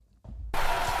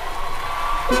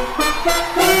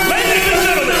Ladies and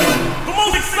gentlemen, the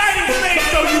most exciting stage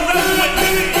show you've ever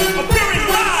witnessed, appearing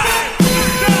live.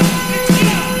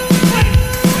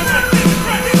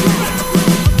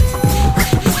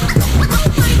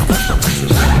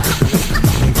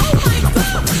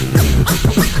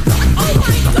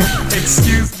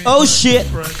 Excuse me. Oh shit.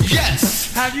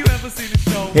 Yes. Have you ever seen a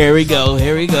show? Here we go.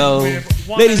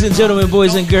 Ladies and gentlemen,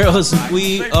 boys and girls,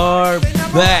 we are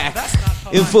back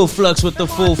in full flux with the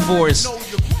full force.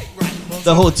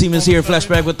 The whole team is here.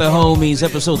 Flashback with the homies,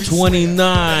 episode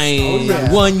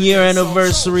 29. 1 year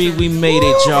anniversary. We made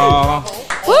it, y'all.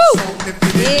 Woo!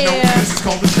 Yeah.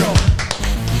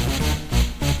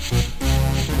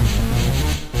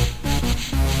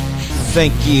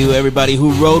 Thank you, everybody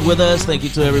who rode with us. Thank you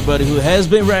to everybody who has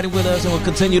been riding with us and will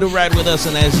continue to ride with us.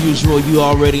 And as usual, you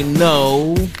already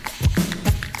know,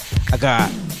 I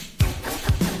got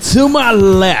to my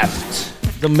left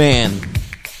the man,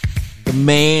 the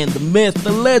myth,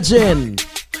 the legend.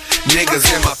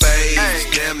 Niggas in my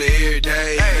face, damn near every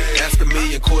day. Ask a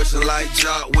million questions like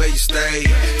Jock, where you stay?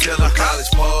 Tell them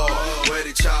college ball, where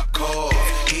they chop cars.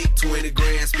 Eat 20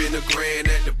 grand, spend a grand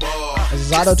at the bar.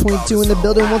 Zato 22 in the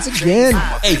building once again.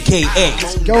 AKA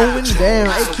It's going down.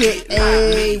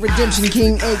 AKA Redemption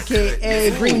King.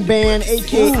 AKA Green Band.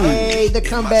 AKA The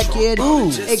Comeback Kid.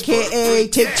 AKA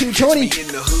Take 220. In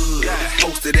the hood,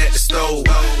 posted at the stove.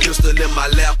 Pistol in my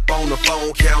lap on the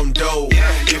phone, counting dough.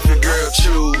 If your girl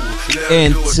choose.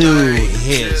 and to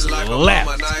his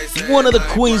left, one of the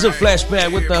queens of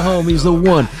Flashback with the homies, the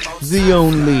one, the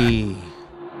only.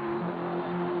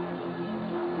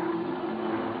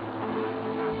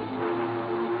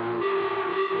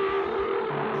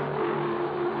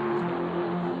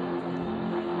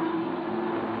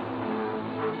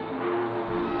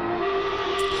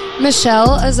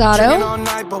 Michelle Azato,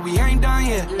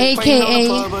 aka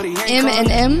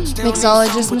M&M,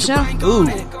 mixologist Michelle. Ooh.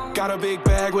 Got a big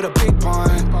bag with a big pun.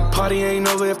 Party ain't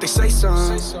over if they say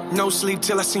something. No sleep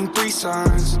till I seen 3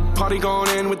 sons. Party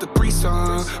going in with the 3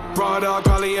 sons. Raw dog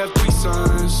probably have 3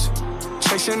 sons.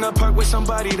 Chasing the park with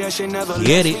somebody that should never Get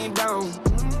let it. me down.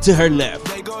 To her left,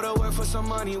 They go to work for some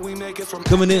money, we make it from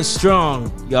coming in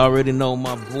strong. You already know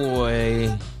my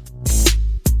boy.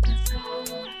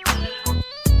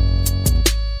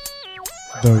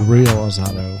 The real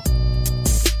Azato.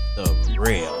 The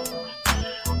real.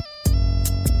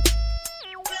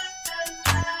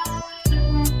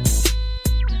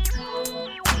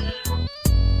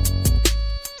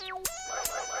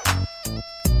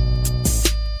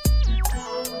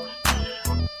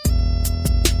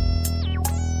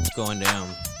 It's going down.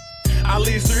 I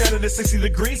leave 360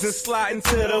 degrees and slide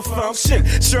into the function.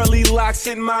 Shirley locks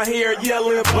in my hair,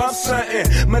 yelling bump something.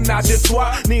 Menage a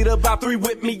trois, need about 3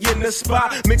 with me in the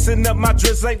spot. Mixing up my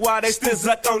dress like why they still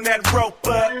up on that rope.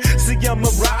 But see, I'm a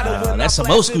rider. That's some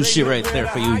old school shit right there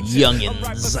for you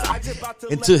youngins.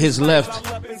 And to his left,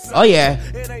 oh yeah,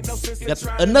 got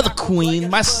another queen,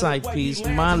 my side piece,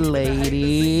 my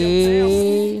lady.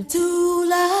 To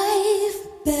life,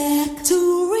 back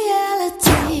to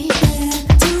reality,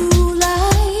 back to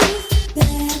life,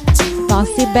 back to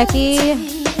Bossy Becky.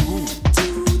 to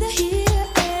the here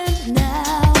and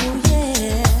now,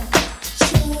 yeah.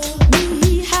 Show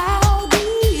me how,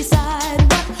 decide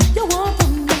what you want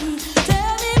from me.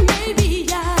 Tell me maybe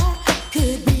I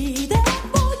could be there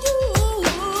for you.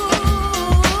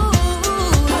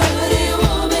 However do you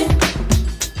want me?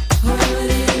 However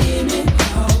do you need me?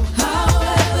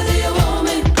 However do you want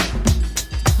me?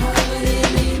 However do you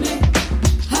need me?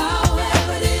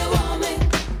 However do you want me?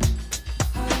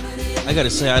 I gotta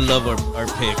say, I love our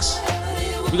picks.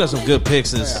 We got some good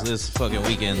picks this fucking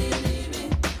weekend.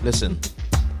 Listen,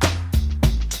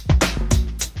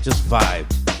 just vibe.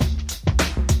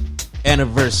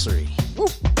 Anniversary,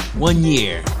 1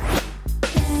 year.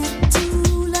 Back to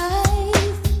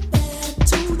life, back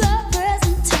to the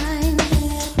present time,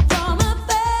 from a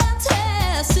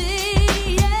fantasy,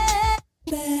 yeah.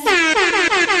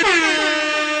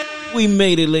 We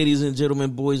made it, ladies and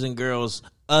gentlemen, boys and girls.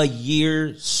 A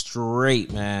year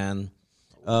straight, man.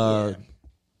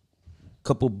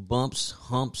 Couple bumps,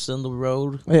 humps in the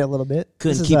road. Yeah, a little bit.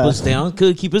 Couldn't keep us down.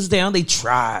 Couldn't keep us down. They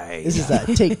tried. This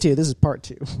is take 2. This is part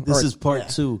 2. This is part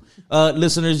 2.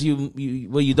 Listeners, you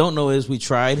what you don't know is we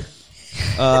tried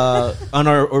on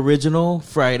our original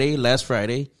Friday, last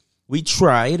Friday. We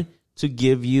tried to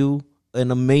give you an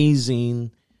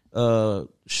amazing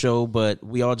show, but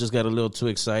we all just got a little too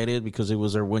excited because it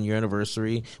was our 1 year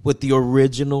anniversary with the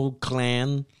original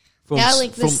clan. From, Yeah,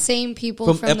 like the same people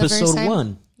from the episode first time.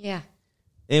 1. Yeah.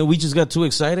 And we just got too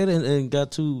excited and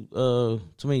got too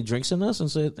many drinks in us and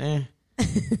said,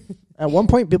 At one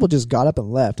point, people just got up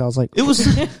and left. I was like, It was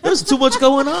there was too much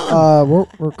going on. we're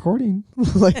recording.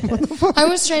 Like, what the fuck? I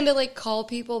was trying to like call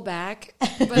people back,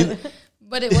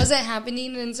 but it wasn't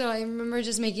happening. And so I remember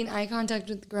just making eye contact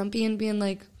with Grumpy and being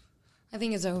like, I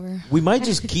think it's over. We might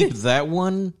just keep that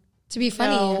one. To be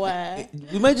funny. No,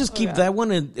 We might just keep that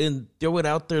one and throw it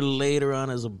out there later on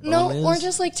as a bonus. No, or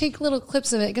just like take little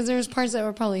clips of it because there was parts that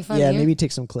were probably funny. Yeah, maybe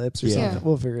take some clips or Yeah. something.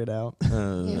 We'll figure it out. I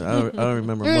don't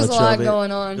remember There was much a lot of it.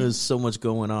 going on. There's so much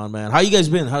going on, man. How you guys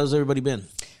been? How's everybody been?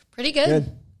 Pretty good.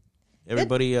 Good.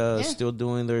 Everybody still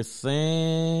doing their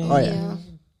thing? Oh, yeah.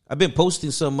 I've been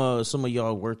posting some of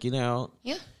y'all working out.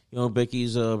 Yeah. You know,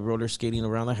 Becky's roller skating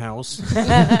around the house.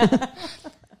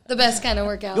 The best kind of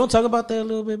workout. You want to talk about that a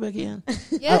little bit, Becky?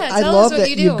 Yeah, I tell love us what that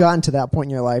you do. you've gotten to that point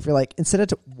in your life. You're like, instead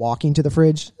of walking to the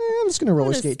fridge, I'm just going to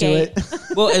roller gonna skate skate. to it.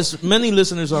 Well, as many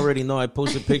listeners already know, I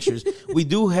posted pictures. We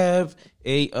do have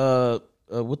a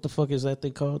what the fuck is that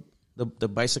thing called? The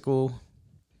bicycle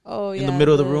Oh, yeah. in the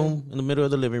middle of the room, in the middle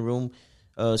of the living room,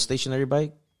 stationary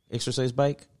bike, exercise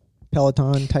bike.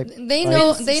 Peloton type. They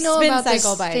know Spin about the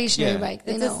cycle bike. stationary Yeah. bike.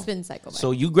 They It's know. a spin cycle bike.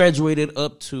 So you graduated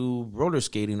up to roller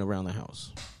skating around the house.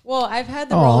 Well, I've had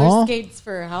the Aw. roller skates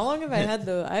for how long have I had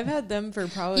the? I've had them for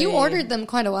probably You ordered them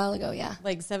quite a while ago, yeah.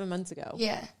 like 7 months ago.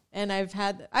 Yeah. And I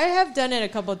have done it a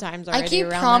couple times already. I keep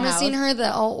around promising the house. her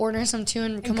that I'll order some too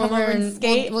and come come over over and and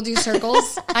skate. we'll do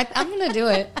circles. I'm going to do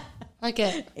it. Like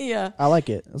it. Yeah. I like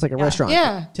it. It's like a restaurant.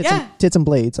 Yeah. Tits and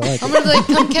blades. I like I'm it. going to be like,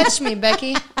 come catch me,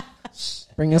 Becky.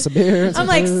 Bring us a beer. and some I'm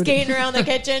like food. skating around the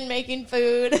kitchen making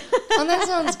food. Oh, that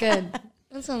sounds good.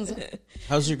 That sounds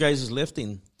How's your guys'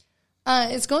 lifting?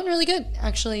 It's going really good,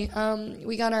 actually.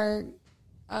 We got our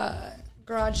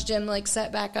garage gym like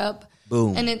set back up.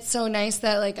 Boom. And it's so nice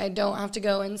that like I don't have to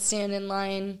go and stand in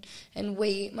line and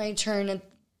wait my turn at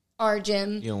our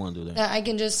gym. You don't want to do that. That I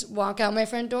can just walk out my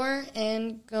front door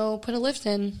and go put a lift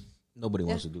in. Nobody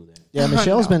wants to do that. Yeah,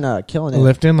 Michelle's been killing it.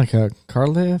 Lifting like a car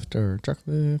lift or truck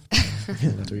lift. That's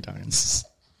what we talking.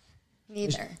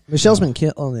 Neither. Michelle's been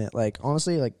killing it. Like,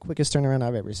 honestly, like, quickest turnaround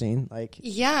I've ever seen. Like,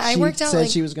 Yeah, I she worked out said like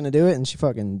she was going to do it, and she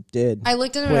fucking did. I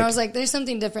looked at him Quick. and I was like, "There's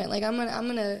something different. Like I'm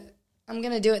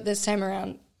gonna do it this time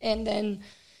around." And then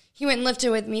he went and lifted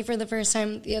with me for the first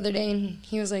time the other day, and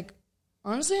he was like,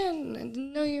 "Honestly, I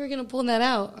didn't know you were gonna pull that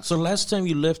out." So last time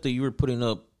you lifted, you were putting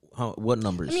up what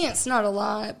numbers? I mean, it's not a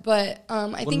lot, but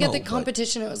I think at the but-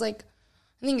 competition it was like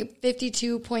I think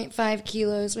 52.5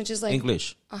 kilos, which is like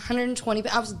English. 120.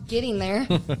 But I was getting there.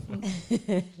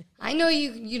 I know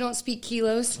you don't speak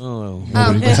kilos, Oh,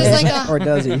 which is like Or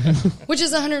does he? which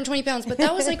is 120 pounds. But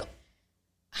that was like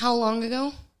how long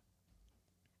ago?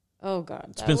 Oh God,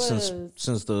 it's that been was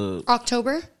since the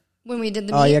October when we did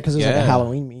the Oh, meet. yeah, because it was like Yeah. a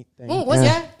Halloween meet thing. Well, it wasn't.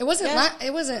 Yeah. It wasn't. Yeah.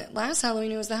 It wasn't last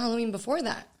Halloween. It was the Halloween before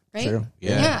that, right? True.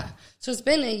 Yeah. So it's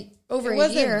been over It a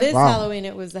wasn't year. this Wow. Halloween.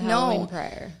 It was the Halloween No.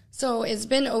 prior. So it's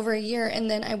been over a year,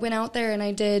 and then I went out there and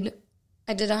I did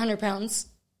 100 pounds,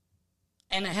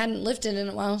 and I hadn't lifted in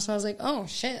a while. So I was like, oh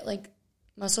shit, like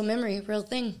muscle memory, real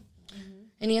thing.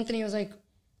 And Anthony was like,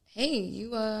 hey,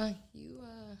 you. I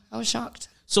was shocked.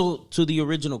 So to the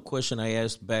original question I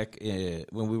asked back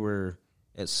when we were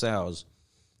at Sal's,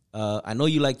 I know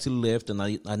you like to lift, and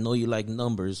I know you like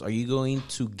numbers. Are you going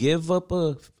to give up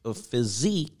a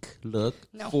physique look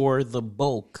No. for the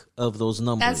bulk of those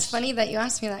numbers? That's funny that you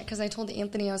asked me that because I told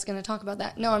Anthony I was going to talk about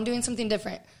that. No, I'm doing something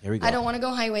different. Here we go. I don't want to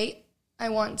go high weight. I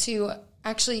want to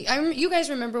actually. You guys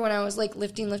remember when I was like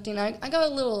lifting? I got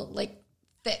a little like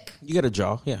thick. You got a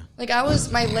jaw, yeah. Like I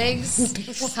was my legs.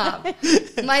 Stop. My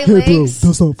Hey, bro, legs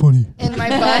that's not funny. and my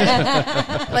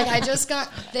butt. Like I just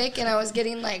got thick and I was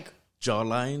getting like.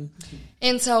 Jawline.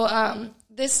 And so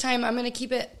this time I'm gonna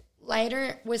keep it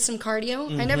lighter with some cardio.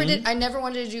 I never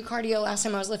wanted to do cardio last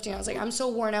time I was lifting. I was like, I'm so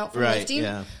worn out from Right, lifting.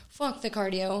 yeah. Fuck the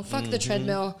cardio. Fuck the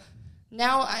treadmill.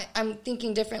 Now I'm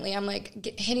thinking differently. I'm like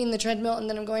hitting the treadmill and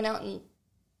then I'm going out and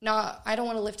I don't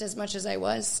want to lift as much as I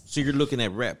was. So you're looking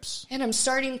at reps. And I'm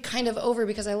starting kind of over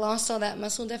because I lost all that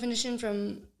muscle definition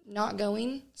from not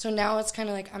going. So now it's kind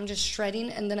of like I'm just shredding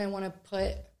and then I want to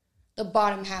put the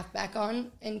bottom half back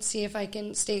on and see if I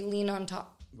can stay lean on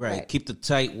top. Right. Keep the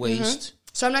tight waist.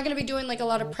 So I'm not going to be doing like a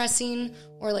lot of pressing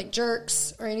or like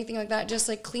jerks or anything like that. Just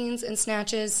like cleans and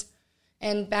snatches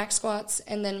and back squats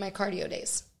and then my cardio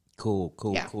days. Cool.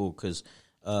 Yeah. Because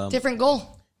Different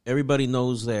goal. everybody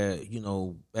knows that,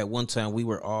 at one time we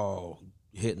were all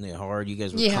hitting it hard. You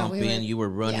guys were Yeah, we comping. were. You were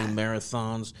running Yeah.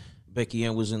 marathons. Becky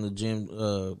Ann was in the gym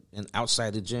and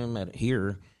outside the gym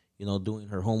here, doing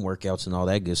her home workouts and all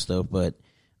that good stuff. But,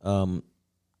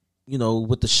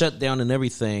 with the shutdown and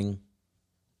everything,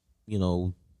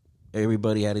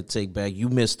 everybody had to take back. You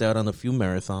missed out on a few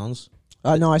marathons.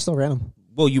 No, I still ran them.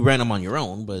 Well, you ran them on your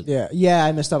own, but Yeah,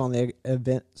 I missed out on the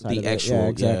event side the of it. actual Yeah,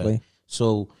 exactly. yeah.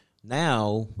 So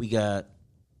now we got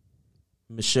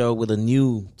Michelle with a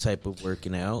new type of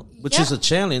working out, which is a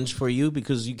challenge for you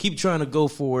because you keep trying to go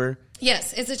for.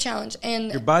 Yes, it's a challenge,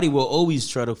 and Your body will always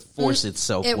try to force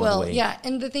itself. it one will. way. Yeah,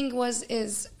 and the thing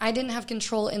is I didn't have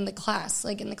control in the class.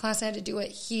 Like in the class, I had to do what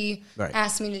he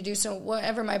asked me to do. So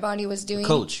whatever my body was doing,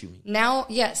 Coach, you mean? Now,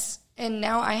 yes, and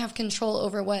now I have control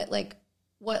over what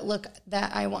look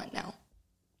that I want now.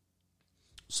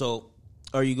 So,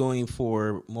 are you going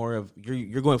for more of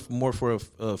you're going for more for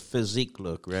a physique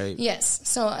look, right? Yes.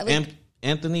 So,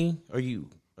 Anthony, are you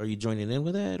joining in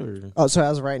with that or? Oh, so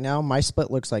as of right now, my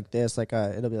split looks like this. Like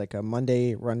it'll be like a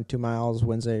Monday run 2 miles,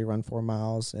 Wednesday run 4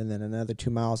 miles, and then another 2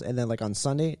 miles, and then like on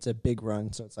Sunday it's a big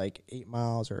run, so it's like 8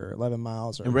 miles or 11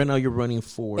 miles. And right now you're running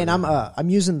 4. And I'm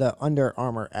using the Under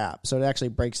Armour app, so it actually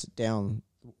breaks down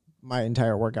my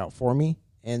entire workout for me.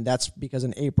 And that's because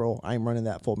in April I'm running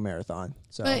that full marathon.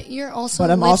 So, but you're also.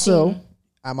 But I'm lifting.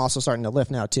 also starting to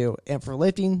lift now too. And for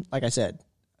lifting, like I said,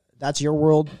 that's your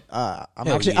world. I'm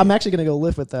actually going to go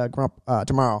lift with Grump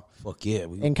tomorrow. Fuck yeah!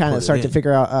 And kind of start to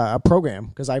figure out a program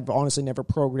because I've honestly never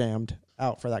programmed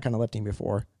out for that kind of lifting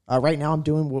before. Right now I'm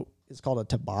doing what is called a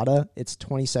Tabata. It's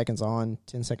 20 seconds on,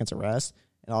 10 seconds of rest,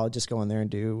 and I'll just go in there and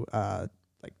do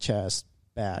like chest,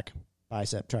 back,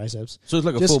 bicep, triceps. So it's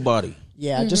like a full body.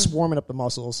 Yeah, just warming up the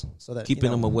muscles so that keeping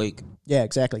them awake. Yeah,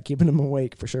 exactly, keeping them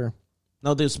awake for sure.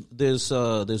 Now this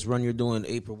run you're doing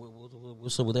April.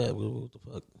 What's up with that? What the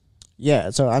fuck? Yeah,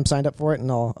 so I'm signed up for it,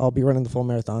 and I'll be running the full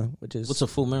marathon, which is what's a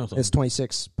full marathon? It's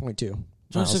 26.2.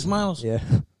 26 miles. Yeah.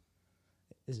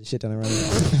 Is it shit down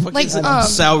running? Like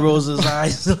Sal rolls his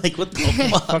eyes. Like what the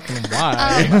fuck? Fucking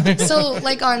why? So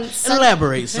like on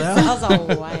Elaborate,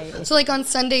 Sal. So like on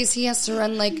Sundays he has to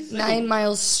run like 9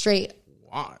 miles straight.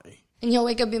 Why? And he'll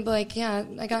wake up and be like, "Yeah,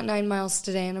 I got 9 miles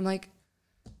today," and I'm like,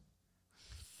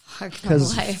 "Fuck my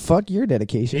Because life." fuck your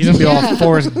dedication. He's gonna be all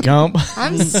Forrest Gump.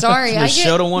 I'm sorry.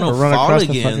 Michelle don't want to run fall across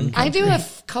the again. fucking- I do a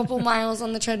couple miles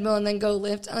on the treadmill and then go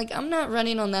lift. Like I'm not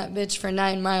running on that bitch for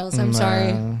 9 miles. I'm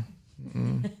sorry.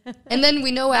 And then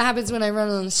we know what happens when I run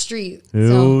on the street.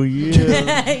 Oh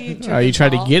yeah! You tried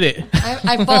to get it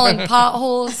I fall in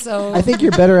potholes. So I think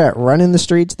you're better at running the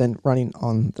streets than running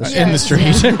on the street. in the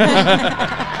street.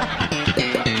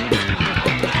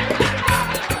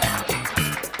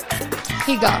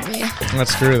 He got me.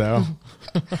 That's true though.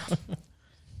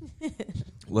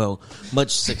 Well,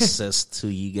 much success to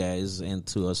you guys and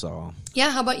to us all. Yeah,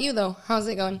 how about you though? How's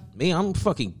it going? Me, I'm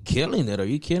fucking killing it. Are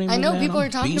you kidding me? I know man? people I'm are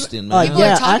talking beasting, about- man. people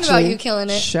are talking about you killing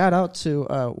it. Shout out to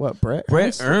Brett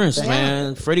Ernst,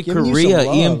 man. Freddie Giving you Correa,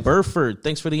 some Ian love. Burford.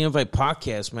 Thanks for the invite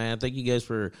podcast, man. Thank you guys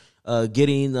for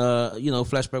getting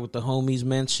Flashback with the Homies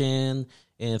mention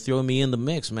and throwing me in the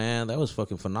mix, man. That was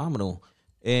fucking phenomenal.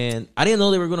 And I didn't know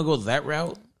they were gonna go that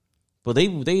route. But they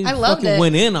I loved fucking it.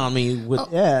 went in on me with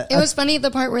It was funny the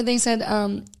part where they said,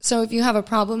 so if you have a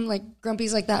problem, like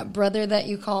Grumpy's like that brother that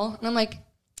you call. And I'm like,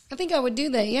 I think I would do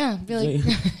that, yeah. Be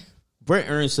like, Brent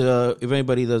Ernst. If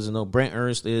anybody doesn't know, Brent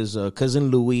Ernst is cousin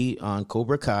Louis on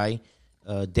Cobra Kai,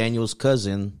 Daniel's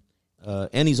cousin,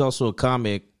 and he's also a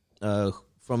comic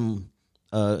from.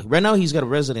 Right now, he's got a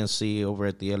residency over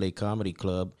at the LA Comedy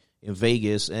Club in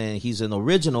Vegas, and he's an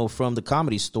original from the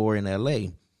Comedy Store in LA.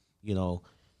 You know.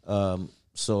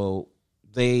 So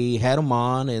they had him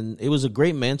on, and it was a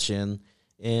great mention.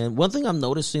 And one thing I'm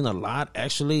noticing a lot,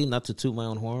 actually, not to toot my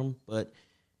own horn, but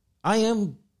I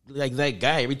am like that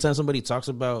guy. Every time somebody talks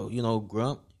about,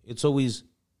 Grump, it's always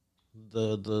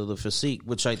the physique,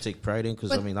 which I take pride in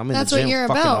because, I'm in the gym that's what you're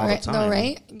fucking about, all right? the time. No,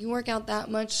 right? You work out that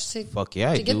much to, Fuck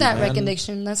yeah, to get that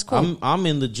recognition. That's cool. I'm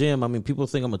in the gym. I mean, people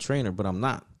think I'm a trainer, but I'm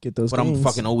not. Get those But I'm gains.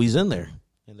 fucking always in there.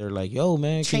 And they're like, yo,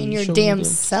 man, Train can you your show me damn the-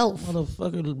 self.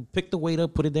 Motherfucker, pick the weight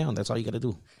up, put it down. That's all you got to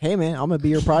do. Hey man, I'm gonna be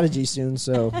your prodigy soon,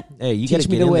 so Hey, you got to teach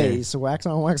me get the in there. ways. So wax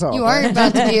on, wax off. You are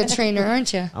about to be a trainer,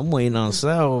 aren't you? I'm waiting on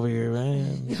Sal over here,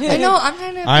 man. I know. I'm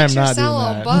trying to I am picture not Sal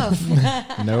doing all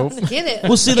that. buff. Nope. Get it.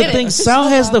 Well, see, the Get thing, it. Sal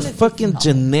has the fucking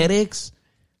genetics.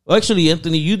 Well, actually,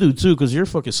 Anthony, you do too, because you're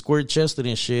fucking square chested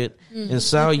and shit. Mm-hmm. And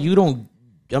Sal, you don't.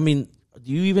 I mean,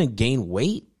 do you even gain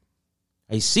weight?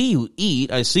 I see you eat,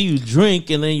 I see you drink,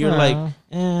 and then you're like,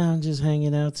 I'm just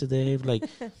hanging out today. Like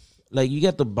you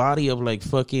got the body of like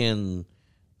fucking,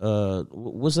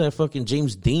 what's that fucking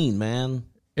James Dean, man?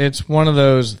 It's one of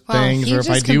those Wow, things he where if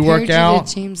I just do compared work you to out,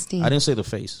 James Dean. I didn't say the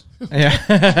face. yeah,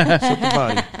 Said the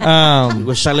body.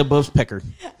 With Shia LaBeouf's pecker.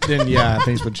 then yeah,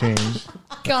 things would change.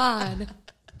 God.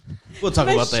 We'll talk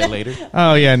about that later.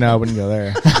 Oh yeah, no, I wouldn't go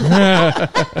there.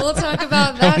 We'll talk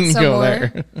about I that wouldn't some go more.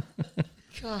 there.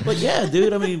 But yeah,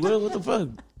 dude, I mean, what the fuck?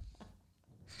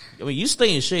 I mean, you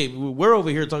stay in shape. We're over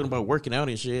here talking about working out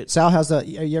and shit. Sal has the.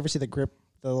 You ever see the grip,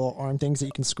 the little arm things that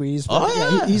you can squeeze?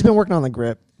 Oh, yeah. He's been working on the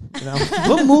grip. You know,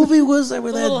 What movie was that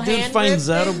where The little that dude hand finds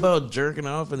grip out thing? about jerking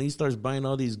off and he starts buying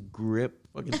all these grip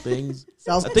fucking things?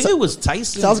 Sal's, I think it was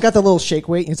Tyson. Sal's got the little shake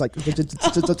weight, and he's like,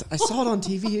 I saw it on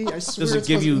TV. I swear. Does it it's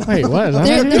give you? Wait, what? Is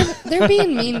that They're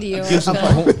being mean to you. Gives him,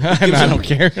 I don't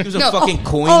care. gives him No. fucking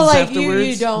coins Oh, like afterwards.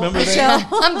 you don't. Remember that?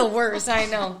 I'm the worst. I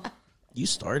know. You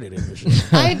started it. For sure.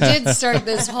 I did start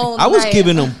this whole. I was night.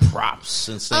 giving him props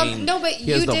and saying, no, but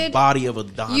he has you the did- body of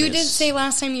Adonis. You did say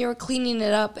last time you were cleaning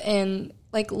it up and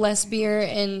like less beer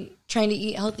and trying to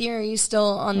eat healthier. Are you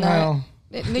still on that? Well,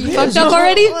 You fucked up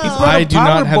already? I do power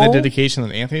not have the bowl? dedication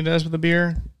that Anthony does with the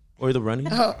beer or the running.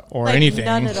 or Like, anything.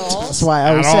 None at all. That's why I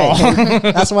always At say.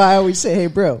 Hey, that's why I always say, "Hey,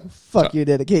 bro, fuck your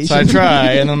dedication." So I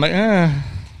try, and I'm like,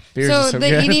 beer's So just so the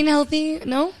good. eating healthy?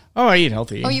 No, Oh, I eat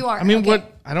healthy. Oh, you are? I mean, Okay.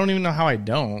 what? I don't even know how I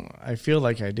don't. I feel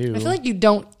like I do. I feel like you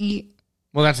don't eat.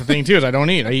 Well, that's the thing too. Is I don't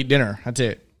eat. I eat dinner. That's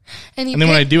it. And then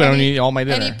when I do, I don't eat all my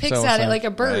dinner. And he picks So at it's it like a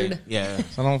bird. Right. Yeah.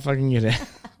 So I don't fucking get it.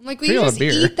 I'm like, will Drink you all just the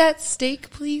beer. eat that steak,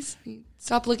 please?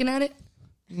 Stop looking at it.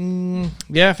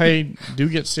 Yeah, if I do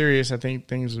get serious, I think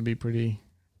things would be pretty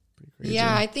crazy.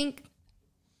 Yeah, I think.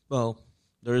 Well,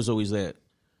 there is always that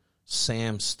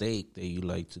Sam steak that you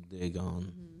like to dig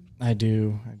on. I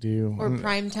do. Or And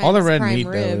prime time all the is red prime meat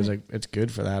rib. though is like it's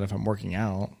good for that if I'm working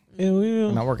out. Yeah, If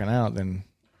I'm not working out, then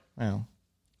well,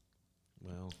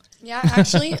 Yeah,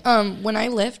 actually, when I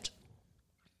lift,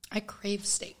 I crave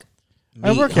steak.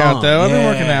 I work out though. I've been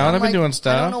working out. I'm I've been like, doing I don't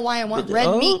stuff. know why I want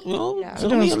red meat. Yeah. I'm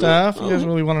doing stuff. You guys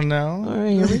really want to know? All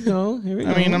right, here we go. Here we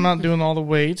go. I mean, I'm not doing all the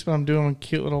weights, but I'm doing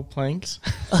cute little planks.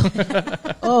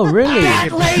 Oh, really?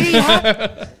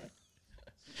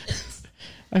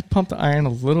 I pump the iron a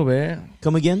little bit.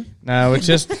 Come again? No, it's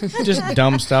just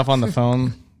dumb stuff on the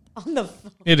phone. On the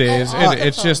phone. It is.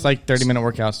 It's just like 30-minute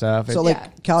workout stuff. So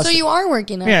It's- like So you are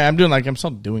working out. yeah, I'm still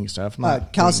doing stuff. I'm not doing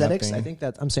calisthenics. nothing. I think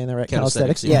that I'm saying that right.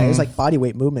 Calisthenics, Calisthenics. Yeah, yeah. it's like body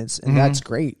weight movements, and that's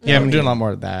great. Yeah, I'm doing a lot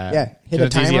more of that. Yeah, hit a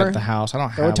It's easy timer, at the house. I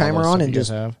don't throw a have all timer those on stuff and you guys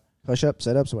just- have. Push ups,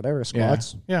 sit ups, whatever,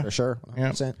 squats. Yeah. For sure.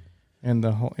 100%. And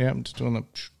the whole I'm just doing the.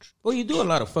 Well, you do a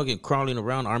lot of fucking crawling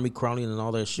around, army crawling and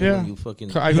all that shit. Yeah, when you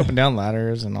fucking. I go up and down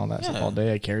ladders and all that stuff Yeah. all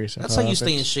day. I carry stuff. That's how you up.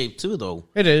 stay in shape too, though.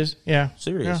 It is. Yeah.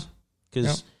 Serious. Because,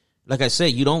 Yeah. like I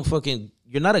said, you don't fucking.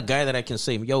 You're not a guy that I can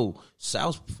say, yo,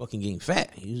 Sal's fucking getting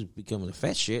fat. He's becoming a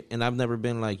fat shit. And I've never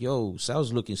been like, yo,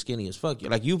 Sal's looking skinny as fuck.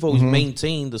 Like, you've always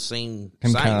maintained the same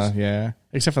Him size. kinda, yeah.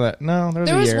 Except for that. No, there was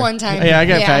There a was year. one time. Yeah, I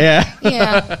got fat. Yeah.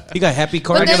 Yeah. You got happy But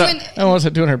cards? then when, I almost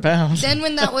had 200 pounds. then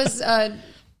when that was,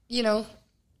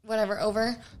 whatever,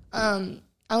 over,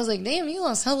 I was like, damn, you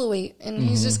lost hella weight. And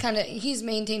he's just kind of, he's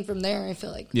maintained from there, I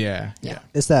feel like. Yeah.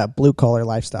 It's that blue collar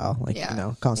lifestyle, like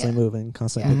Yeah. constantly Yeah. moving,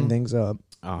 constantly picking things up.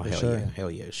 Oh, For hell sure. yeah. Hell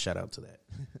yeah. Shout out to that.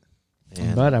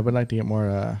 And But I would like to get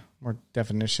more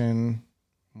definition,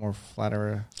 more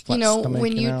flatter flat stomach,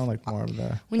 when you- like more of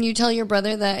the. When you tell your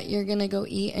brother that you're going to go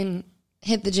eat and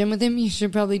hit the gym with him, you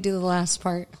should probably do the last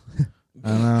part. I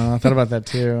don't know. I thought about that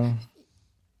too.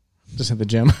 Just at the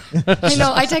gym. I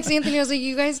know. I texted Anthony. I was like,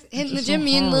 you guys hitting the gym.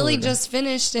 Me and Lily just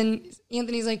finished. And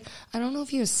Anthony's like, I don't know if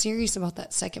he was serious about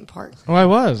that second part. Oh, I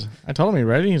was. I told him, "You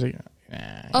ready?" He's like, nah.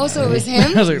 Oh, so it was I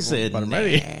him? was like, said, but I'm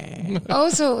ready. Oh,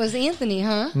 so it was Anthony,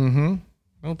 huh?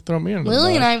 Don't throw me under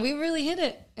Lily the and bus. I, we really hit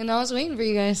it. And I was waiting for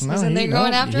you guys. I No, said, he- they're no,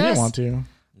 going after he us. didn't want to.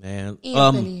 man.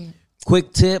 Anthony.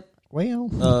 Quick tip. Well,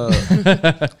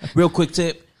 Real quick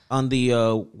tip on the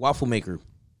waffle maker.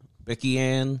 Becky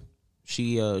Ann,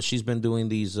 she's been doing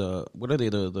these what are they,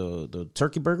 the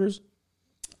turkey burgers,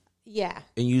 Yeah.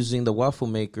 and using the waffle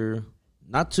maker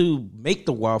not to make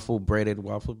the breaded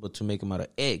waffle, but to make them out of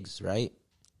eggs, right?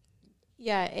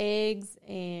 Yeah, eggs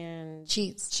and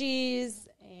Cheese.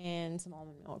 and some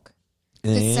almond milk.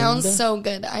 It sounds And- so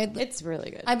good. It's really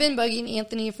good. I've been bugging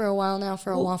Anthony for a while now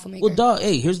for a waffle maker. Well, dog,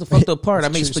 hey, here's the fucked up part. I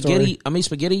made True spaghetti. story. I made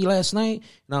spaghetti last night,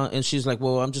 and she's like,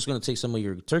 "Well, I'm just gonna take some of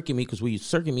your turkey meat because we use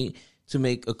turkey meat to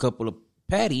make a couple of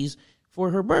patties for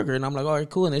her burger." And I'm like, "All right,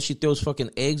 cool." And then she throws fucking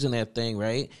eggs in that thing,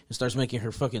 right? And starts making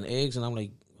her fucking eggs, and I'm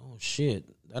like, "Oh shit,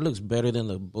 that looks better than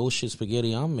the bullshit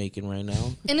spaghetti I'm making right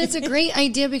now." And it's a great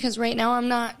idea because right now I'm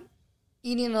not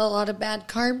eating a lot of bad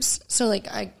carbs. So, like,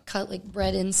 I cut, like,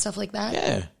 bread and stuff like that.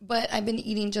 Yeah. But I've been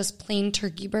eating just plain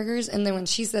turkey burgers. And then when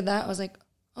she said that, I was like,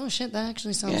 oh, shit, that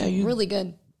actually sounds really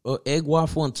good. Egg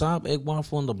waffle on top, egg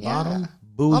waffle on the bottom.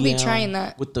 I'll be Booyah. trying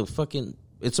that. with the fucking.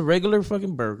 It's a regular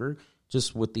fucking burger,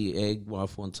 just with the egg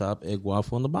waffle on top, egg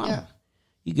waffle on the bottom. Yeah.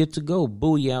 You get to go.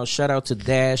 Booyah. Shout out to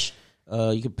Dash.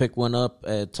 You can pick one up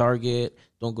at Target.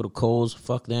 Don't go to Kohl's.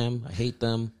 Fuck them. I hate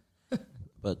them.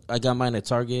 But I got mine at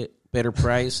Target. better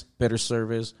price, better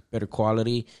service, better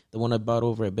quality. The one I bought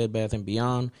over at Bed Bath &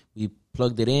 Beyond, we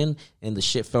plugged it in and the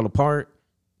shit fell apart.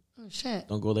 Oh shit.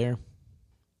 Don't go there.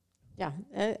 Yeah,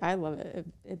 I love it.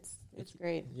 It's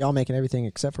great. Y'all making everything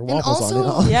except for And waffles on it.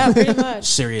 also- huh? Yeah, pretty much.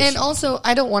 Serious. And also,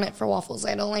 I don't want it for waffles.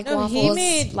 I don't like No, waffles. he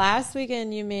made last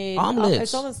weekend. You made Omelets.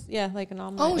 It's almost like an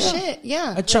omelet. Oh shit!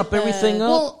 Yeah. I chop everything up.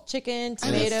 Well, Chicken,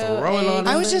 throw tomato, it on eggs.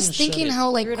 I was and just shut thinking it.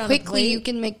 how Threw it on a quickly plate. you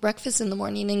can make breakfast in the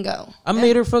morning and go. I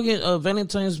made her fucking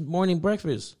Valentine's morning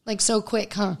breakfast. Like so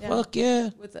quick, huh? Fuck yeah.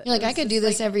 With it. You're like, It I was could just do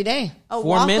this like every day. a 4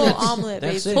 waffle minutes. omelet,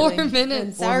 That's it. basically. 4 minutes.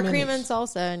 And sour 4 cream and minutes.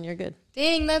 salsa, and you're good.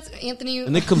 Dang, that's Anthony.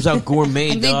 And it comes out gourmet,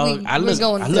 I think dog. we're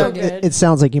going I so look good. It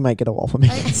sounds like you might get a waffle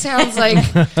maker. It sounds like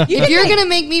if you're gonna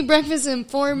make me breakfast in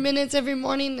 4 minutes every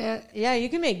morning, Yeah, you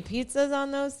can make pizzas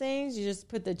on those things. You just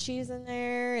put the cheese in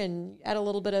there and add a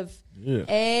little bit of Ugh.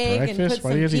 egg and Breakfast? put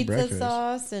Why do you some guys eat pizza breakfast?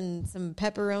 sauce and some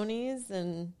pepperonis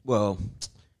and Well,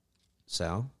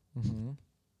 Sal,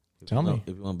 Tell me.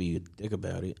 if you want to be a dick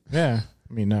about it, Yeah.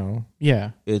 I mean, no.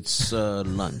 Yeah. it's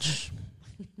lunch.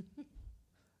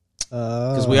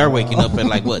 Because we are waking up at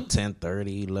like what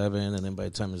 10:30, 11, and then by the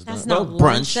time it's that's done, not well,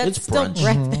 lunch. brunch. That's It's still brunch.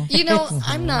 breakfast. you know,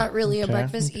 I'm not really a Okay,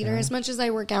 breakfast eater. okay. As much as I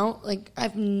work out, like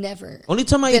I've never Only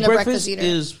time I Been eat a breakfast breakfast eater.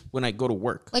 is when I go to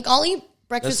work. like I'll eat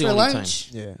breakfast the for only lunch.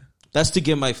 Yeah. That's to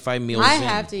get my 5 meals. I in.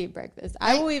 have to eat breakfast.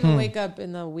 I will even wake up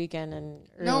in the weekend and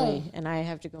early, No. and I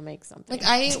have to go make something. Like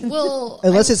I will.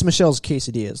 Unless it's Michelle's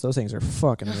quesadillas. Those things are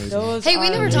fucking amazing. Those Hey, we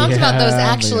are- never talked about those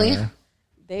Yeah, actually. they are.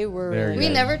 They were. There you We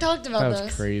go. never talked about That was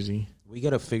those. crazy. We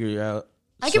gotta figure out.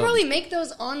 I could probably make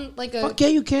those on like a. Fuck yeah,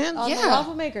 you can. on the Yeah.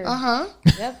 waffle maker. Uh huh.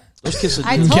 Yep. Those quesadillas.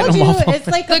 I Get told them you off. it's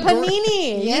like a The gr-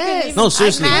 panini. Yes. No,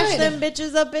 seriously. I mashed them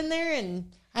bitches up in there and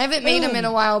I haven't made them in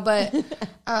a while, but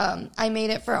I made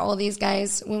it for all these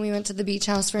guys when we went to the beach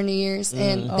house for New Year's,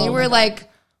 and they were like,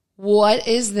 "What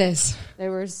is this?" they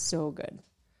were so good.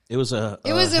 It was a.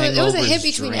 It was a hangover hit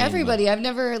between dream. everybody. I've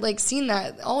never like seen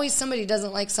that. Always somebody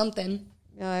doesn't like something.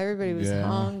 No, everybody was Yeah.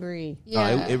 hungry. No,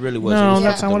 Yeah, it really was. No, It was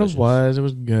that's not what delicious. it was. It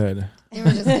was good. they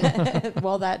were just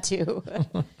Well, that too.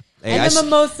 Hey, and I the s-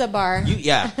 mimosa bar.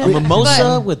 a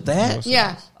mimosa with that.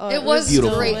 yeah. it it was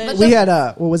beautiful. great. But We the- had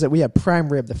what was it? We had prime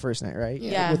rib the first night, right?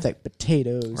 Yeah. With like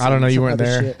potatoes. I don't know, and you some weren't other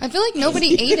there. shit. I feel like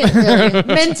nobody ate it really.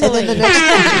 Mentally.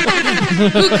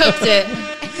 Who cooked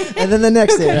it? And then the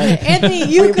next day, right? Anthony,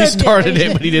 you He cooked started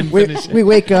it, but he didn't we, finish it. we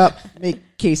wake up,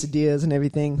 make quesadillas and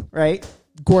everything, right?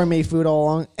 Gourmet food all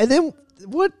along. And then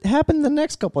what happened the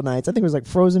next couple nights? I think it was like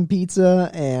frozen pizza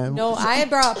and No, I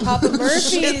brought Papa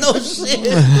Murphy's.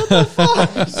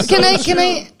 Can I?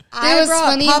 It I was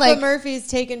brought funny. Papa Like Murphy's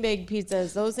Take and Bake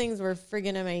pizzas. Those things were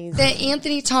friggin' amazing. that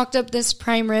Anthony talked up this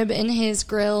prime rib in his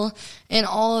grill and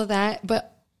all of that,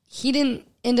 but he didn't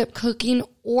end up cooking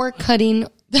or cutting.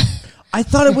 I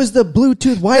thought it was the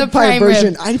Bluetooth Wi-Fi prime rib.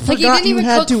 version. I Like, he forgot didn't you even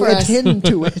had cook to for us. attend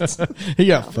to it. He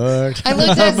got fucked. I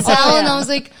looked at Sal and yeah. I was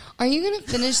like, "Are you gonna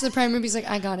finish the prime rib?" He's like,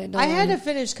 "I got it." Don't I had worry." to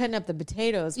finish cutting up the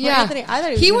potatoes. Poor Yeah, Anthony, I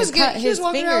thought he he was was gonna good. cut He was his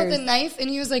walking around with a fingers. knife, and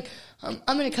he was like, "I'm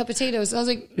gonna cut potatoes." And I was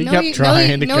like, He "No, kept you, no, trying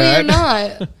you, to no, cut. you're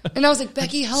not." And I was like,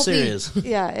 "Becky, help me." Serious.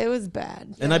 Yeah, it was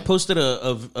bad. And I posted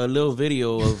a little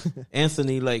video of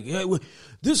Anthony like, hey,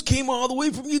 this came all the way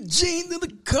from Eugene to the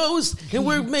coast, and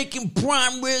we're making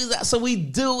prime ribs. That's how we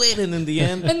do it. And in the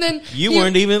end, And then you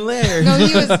weren't even there. No,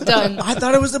 he was done. I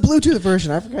thought it was the Bluetooth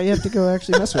version. I forgot you have to go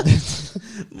actually mess with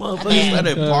it. Motherfuckers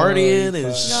started partying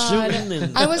and shooting.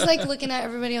 And I was like looking at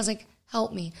everybody. I was like,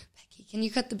 "Help me, Becky. Can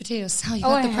you cut the potatoes?" Sal, you Oh,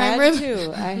 got I the prime had rib.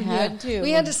 to. I had to. We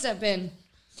had to step in.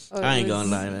 Oh, I it ain't was- gonna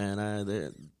lie,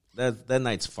 man. That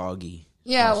night's foggy.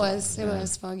 Yeah, it was. It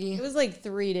was foggy. It was like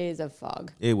 3 days of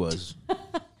fog. It was.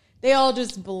 They all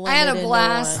just blended. I had a into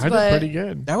blast. one. I but- did pretty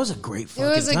good. That was a great It fucking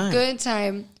was a time. good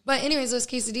time. But anyways, those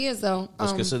quesadillas though.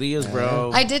 Those quesadillas,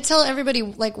 bro. I did tell everybody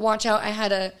like watch out. I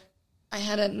had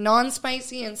a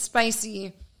non-spicy and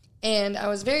spicy, and I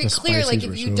was very The clear. Like spicies if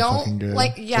were you so don't fucking good.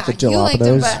 like, yeah, With the you liked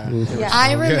them, jalapenos. but Yeah.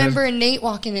 I remember Nate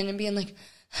walking in and being like,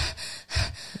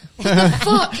 "What the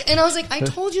fuck?" And I was like, "I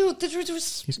told you this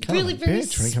was He's kind of really a very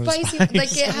bitch when it comes to spicy. spice.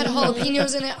 Like it had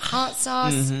jalapenos in it, hot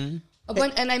sauce, a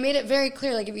bunch, and I made it very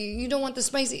clear. Like if you don't want the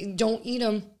spicy, don't eat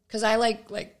them because I like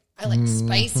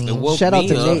spicy. It woke Shout out me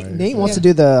to up. Nate. Nate wants to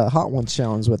do the hot ones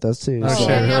challenge with us too. Oh, so- shit,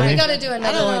 Yeah, we really? got to do I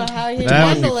another don't know one. how he'd That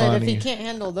would be handle it if funny. he can't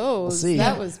handle those. see.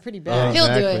 That was pretty bad. He'll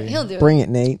do Exactly. it. He'll do it. Bring it,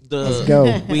 Nate. Let's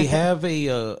go. We have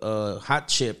a hot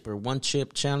chip or one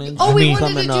chip challenge. Oh, we wanted to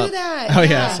coming do up. that. Oh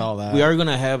yeah, I saw that. We are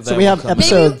gonna have that. So we have one coming.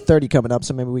 episode Maybe- 30 coming up,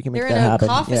 so maybe we can make They're that in a happen.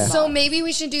 coffee Yeah. So maybe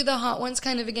we should do the hot ones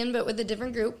kind of again, but with a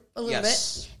different group a little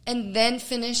Yes. bit, and then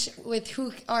finish with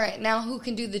who. All right, now who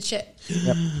can do the chip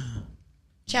Yep.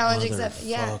 challenge? Except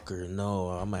yeah, Fucker, no,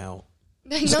 I'm out.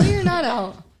 No, you're not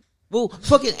out. Well,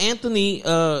 fucking Anthony,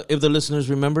 if the listeners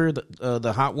remember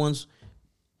the hot ones,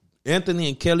 Anthony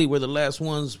and Kelly were the last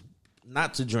ones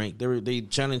not to drink. They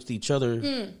challenged each other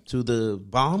to the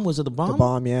bomb. Was it the bomb? The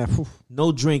bomb, yeah. Whew.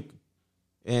 No drink.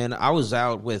 And I was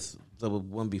out with the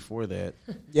one before that.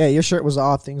 Yeah, your shirt was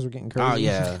off. Things were getting crazy. Oh,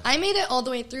 yeah. I made it all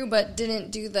the way through, but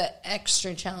didn't do the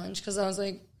extra challenge because I was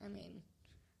like, I mean,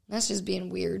 that's just being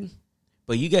weird.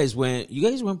 But you guys went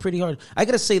pretty hard. I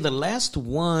got to say, the last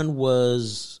one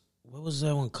was, what was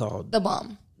that one called? The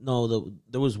bomb. No,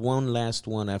 there was one last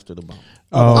one after the bomb.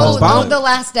 Oh, bomb. the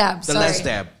last dab. The Sorry. last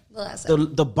dab. The last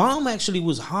dab. The bomb actually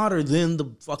was hotter than the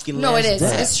fucking No, last it is.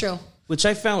 dab. It's true. Which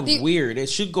I found weird. It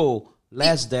should go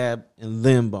last dab and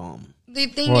then bomb. The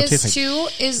thing Well, it is, tastes like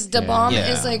too, is the bomb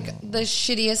Yeah. is like the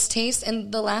shittiest taste, and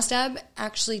the last dab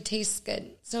actually tastes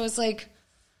good. So it's like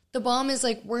the bomb is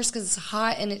like worse because it's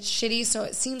hot and it's shitty, so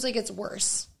it seems like it's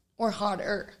worse or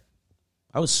hotter.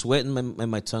 I was sweating and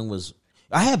my tongue was...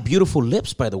 I had beautiful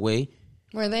lips, by the way.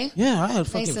 Were they? Yeah, I had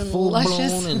fucking and full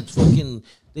luscious. blown and fucking...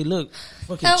 They look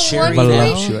fucking At cherry one, now.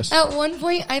 Voluptuous. at one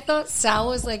point, I thought Sal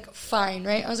was like fine,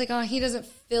 right? I was like, oh, he doesn't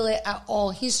feel it at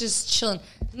all. He's just chilling.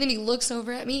 And then he looks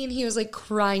over at me and he was like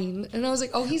crying, and I was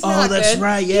like, oh, he's not good. Oh, that's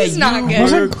right. Yeah, he's not you good.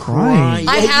 wasn't crying.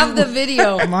 I have the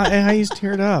video. My eyes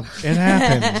teared up. It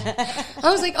happened. I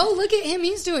was like, oh, look at him.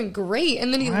 He's doing great.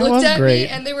 And then he I looked was at me great.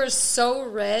 and they were so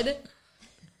red.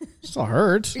 Still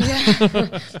hurts.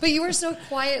 Yeah. But you were so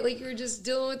quiet. Like you were just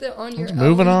dealing with it on your own.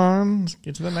 Moving on. Let's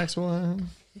get to the next one.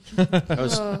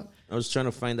 I was trying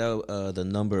to find out the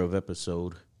number of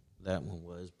episode that one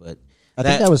was, but I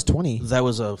think that was 20. That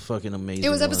was a fucking amazing. It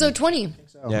was episode 20.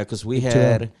 Yeah, because we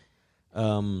had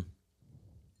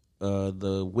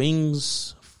the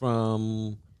wings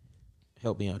from.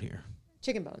 Help me out here.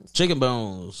 Chicken bones. Chicken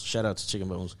Bones. Shout out to Chicken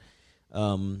Bones.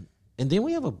 And then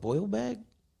we have a boil bag.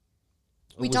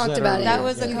 We Was talked that about our- it. That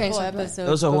was a You couple guys talked about it. episodes.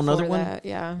 That was a whole before nother one? that,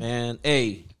 yeah. And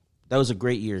hey, that was a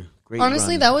great year. Great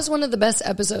Honestly, run. that was one of the best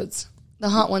episodes. The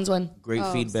Hot Ones one. Great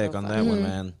Oh, feedback so on fun. that one,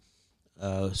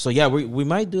 man. So yeah, we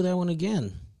might do that one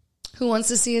again. Who wants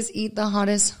to see us eat the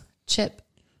hottest chip?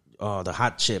 Oh, the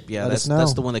hot chip. Yeah, Let us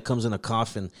that's know. the one that comes in a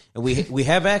coffin. And we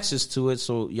have access to it,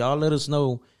 so y'all let us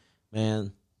know,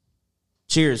 man.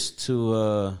 Cheers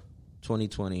to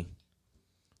 2020.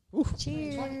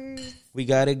 Cheers. We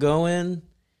got it going.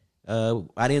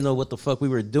 I didn't know what the fuck we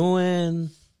were doing.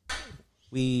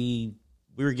 We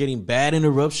were getting bad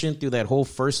interruption through that whole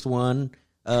first one.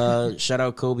 Shout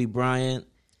out Kobe Bryant.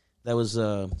 That was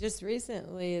Just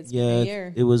recently, it's been yeah, a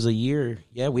year. it was a year.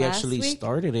 Yeah, we Last actually week?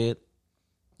 started it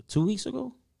 2 weeks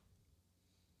ago.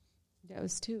 That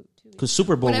was two weeks. Because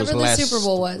Super Bowl Whenever was the last Super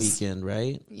Bowl was. weekend,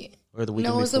 right? Yeah. Or the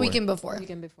weekend No, it was the before? weekend before.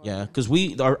 Weekend before. Yeah, because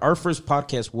our first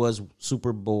podcast was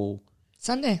Super Bowl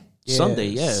Sunday. Sunday.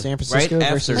 Yeah, San Francisco right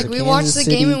versus after. Like we Kansas watched the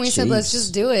City game and we said, let's Chiefs.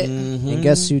 just do it. And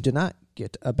guess who did not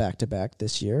get a back-to-back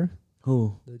this year?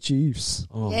 Who? The Chiefs.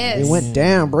 Oh, Yes. It went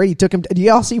down. Brady took him. Do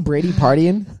y'all see Brady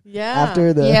partying Yeah.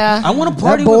 after the? Yeah. I want to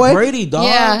party boy- with Brady, dog.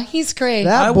 Yeah, he's great.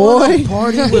 That I want boy. to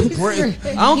party with Brady.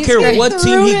 I don't He's care great. what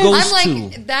team he goes I'm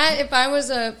like to. that. If I was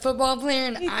a football player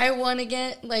and I want to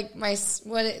get like my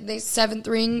seventh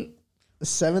ring,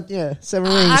 Seven rings.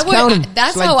 I would. Count 'em. That's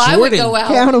It's like how I would Jordan. go out.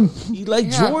 Count 'em. He like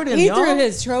Yeah. Jordan, He y'all. threw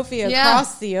his trophy Yeah.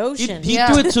 across the He, ocean. he Yeah.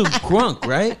 threw it to Grunk,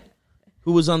 right?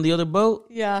 Who was on the other boat?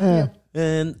 yeah.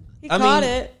 And He I caught mean,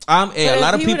 it. hey, But a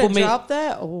lot if of he people would've may. dropped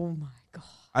that. Oh my god!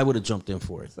 I would have jumped in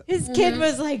for it. His kid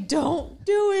was like, "Don't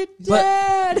do it, But-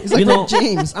 Dad." He's like You know- Rick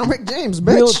James. I'm Rick James,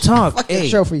 bitch. Real talk. Fuck that Hey,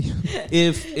 trophy.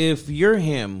 if you're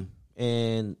him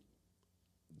and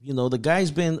you know the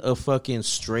guy's been a fucking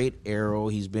straight arrow,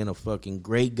 he's been a fucking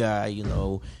great guy. You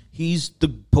know, he's the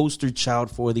poster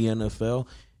child for the NFL.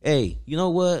 Hey, you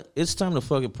know what? It's time to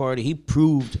fucking party. He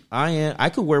proved I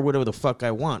could wear whatever the fuck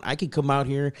I want. I could come out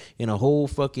here in a whole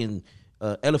fucking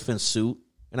elephant suit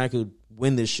and I could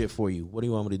win this shit for you. What do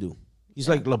you want me to do? He's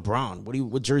like LeBron.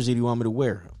 What jersey do you want me to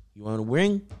wear? You want a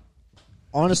ring?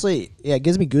 Honestly, yeah, it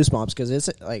gives me goosebumps because it's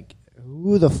like,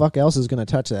 who the fuck else is gonna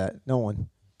touch that? No one.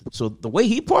 So the way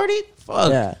he partied, fuck.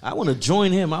 Yeah. I want to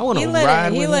join him. I want He to let ride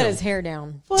it, he with let him. his hair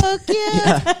down. Fuck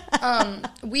yeah.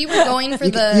 We were going for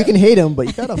You the. can hate him, but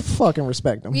you gotta fucking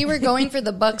respect him. We were going for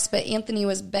the Bucks, but Anthony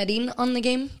was betting on the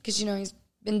game because you know he's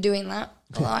been doing that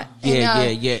a lot.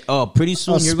 Yeah. Oh, pretty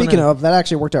soon you're Speaking gonna. of, that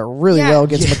actually worked out really Yeah. well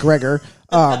against McGregor.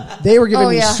 They were giving Oh,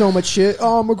 me yeah. so much shit.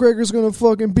 Oh, McGregor's gonna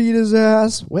fucking beat his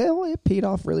ass. Well, it paid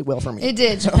off really well for me. It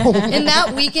did. And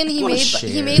that weekend he What a made share.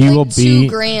 he made He will like beat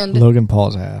 $2,000. Logan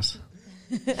Paul's ass.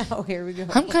 Oh, here we go.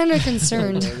 I'm kind of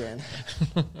concerned.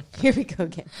 Here we go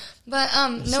again. But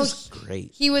This no, is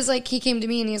great. he was like, he came to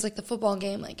me and he was like, the football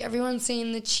game, like everyone's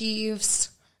saying the Chiefs,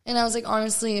 and I was like,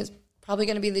 honestly, it's probably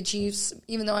going to be the Chiefs,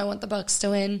 even though I want the Bucks to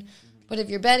win. But if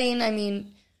you're betting, I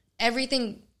mean,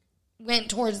 everything went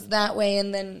towards that way,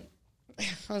 and then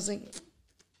I was like,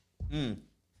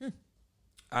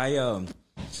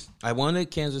 I wanted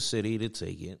Kansas City to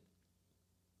take it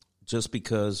just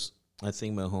because I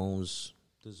think Mahomes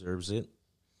deserves it.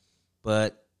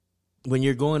 But when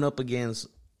you're going up against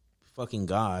fucking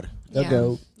God, They'll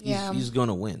go. he's going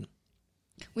to win.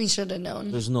 we should have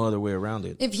known. There's no other way around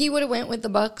it. If he would have went with the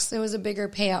Bucks, it was a bigger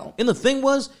payout. And the thing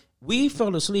was, we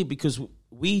fell asleep because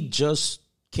we just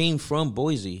came from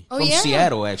Boise, Oh, from yeah.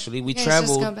 Seattle, actually. We You guys just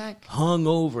traveled got back.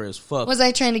 hungover as fuck. Was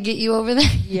I trying to get you over there?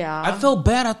 Yeah. I felt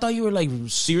bad. I thought you were like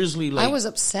seriously like I was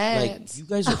upset. like you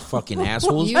guys are fucking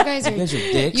assholes. You guys are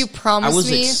dicks. You promised I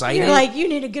was me. excited. You're like, you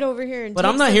need to get over here and But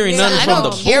take I'm not some hearing care. nothing I from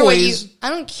don't the care what you. boys. I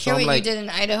don't care I'm what like, you did in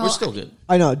Idaho. We're still good.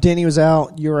 I know. Danny was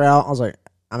out. You were out. I was like,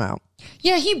 I'm out.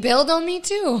 Yeah, he bailed on me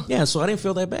too. Yeah, so I didn't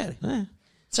feel that bad.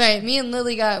 That's right. Me and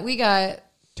Lily got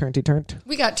turned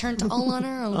all on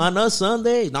our own. On a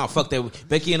Sunday. No, fuck that.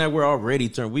 Becky and I were already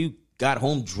turned. We got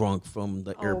home drunk from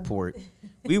the airport.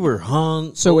 We were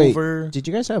hung So over. wait, did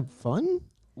you guys have fun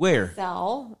Where?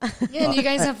 Sal. Yeah, do you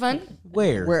guys have fun?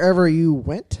 Where? wherever you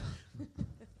went?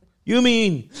 You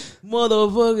mean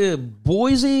motherfucking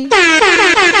Boise?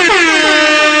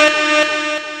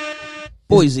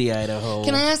 Boise, Idaho.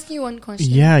 Can I ask you one question?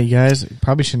 Yeah, you guys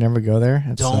probably should never go there.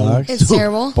 It Don't. sucks. It's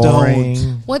terrible. Boring.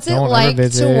 What's it Don't ever like to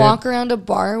visit. walk around a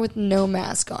bar with no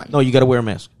mask on? No, you got to wear a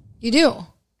mask. You do.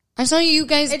 I saw you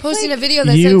guys It's posting like a video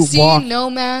that you said, "See, walk no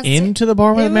mask." into the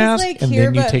bar with It a was mask like and here,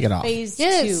 then you but take it off. Phase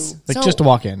Yes. 2. Like So- just to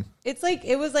walk in. It's like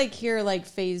it was like here, like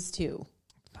phase 2.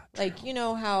 Like you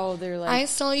know how they're like. I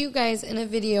saw you guys in a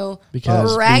video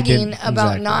Because we bragging didn't-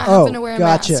 about exactly. not Oh, having to wear a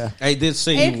gotcha. mask. I did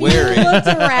say if you wear you it. looked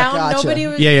around, Gotcha. nobody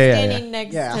was Yeah. standing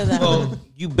next Yeah. to them. Well,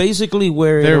 you basically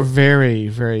wear They're it very,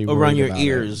 very around worried your about it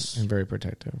ears. and very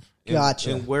protective. and-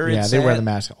 Gotcha. And where Yeah, it's they wear at. the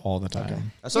mask all the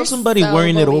time. I saw You're somebody so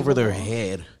wearing it over their believable.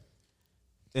 head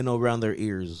and around their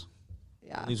ears.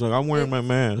 Yeah. He's like, I'm wearing my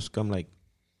mask. I'm like,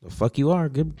 the fuck you are.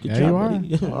 Good Yeah, job, you are. buddy.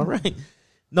 Yeah, all right.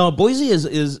 No, Boise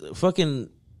is fucking,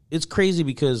 it's crazy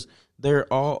because they're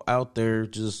all out there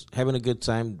just having a good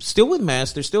time. Still with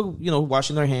masks. They're still,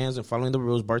 washing their hands and following the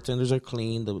rules. Bartenders are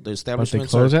clean. The But they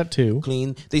establishments close are at 2.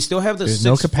 clean. They still have the There's 6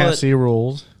 no foot, capacity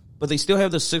rules. but they still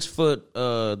have the 6 foot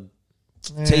Yeah.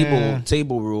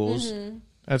 table rules.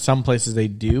 At some places they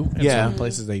do, and Yeah. some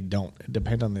places they don't. It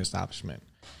depends on the establishment.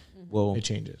 Well, It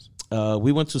changes.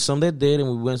 we went to some that did, and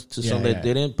we went to some Yeah, that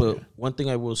yeah, didn't. But one thing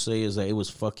I will say is that it was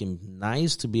fucking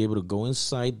nice to be able to go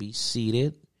inside, be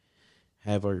seated,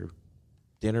 have our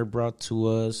dinner brought to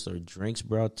us, our drinks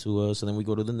brought to us, and then we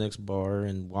go to the next bar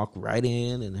and walk right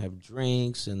in and have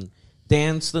drinks and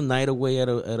dance the night away at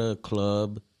a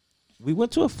club. We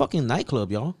went to a fucking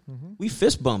nightclub, y'all. We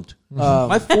fist bumped.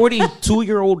 My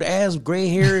 42-year-old ass, gray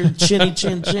hair, chinny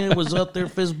chin was up there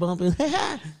fist bumping.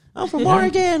 I'm from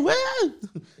Oregon. Woo!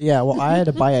 Yeah, well, I had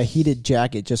to buy a heated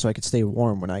jacket just so I could stay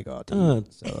warm when I go out to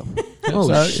eat. So, Oh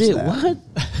There's shit! that. What?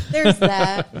 There's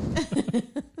that.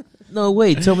 No,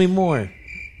 wait. Tell me more.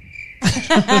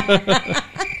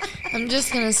 I'm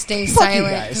just gonna stay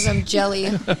silent because I'm jelly.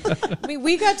 I mean,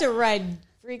 we got to ride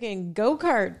freaking go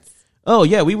karts. Oh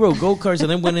yeah, we rode go karts and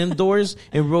then went indoors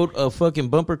and rode fucking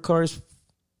bumper cars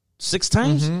 6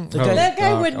 times. The guy- That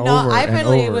guy would over not. I and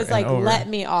finally over was and like, over. "Let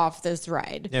me off this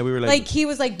ride." Yeah, we were like- like he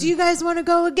was like, "Do you guys want to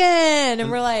go again?"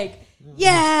 And we're like,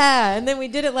 "Yeah." And then we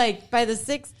did it like by the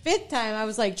 5th time. I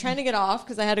was like trying to get off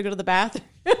because I had to go to the bathroom,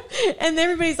 and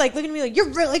everybody's like looking at me like, "You're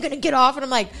really gonna get off?" And I'm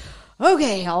like,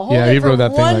 "Okay, I'll hold Yeah, it you for rode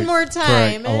that thing one like, more for,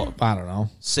 time." like, And- I don't know,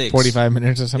 6. 45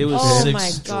 minutes or something. It was oh 6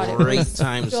 my god, it straight was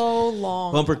times. so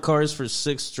long. Bumper cars for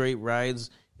 6 straight rides.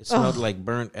 It smelled like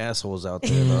burnt assholes out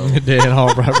there, though. It did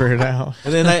all rubbered out.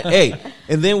 And then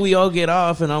and then we all get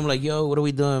off, and I'm like, "Yo, what are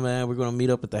we doing, man? We're gonna meet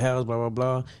up at the house, blah blah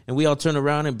blah." And we all turn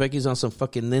around, and Becky's on some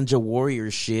fucking Ninja Warrior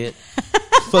shit,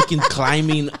 fucking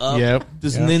climbing up Yep,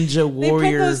 this yep. Ninja They put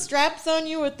Warrior. those straps on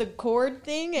you with the cord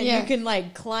thing, and Yeah. you can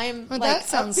like climb. Oh, like, that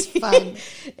sounds up. fun.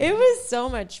 It was so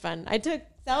much fun. I took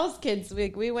Sal's kids.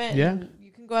 We went. Yeah. And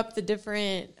you can go up the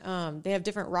different. They have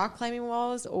different rock climbing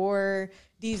walls or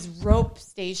these rope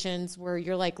stations where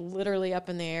you're like literally up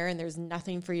in the air and there's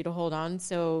nothing for you to hold on.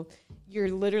 So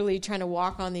you're literally trying to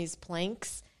walk on these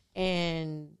planks,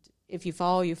 and if you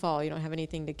fall, you fall. You don't have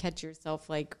anything to catch yourself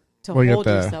like to Well, you got hold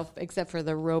the- yourself except for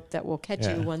the rope that will catch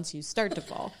Yeah. you once you start to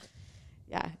fall.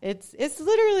 Yeah, it's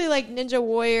literally like Ninja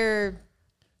Warrior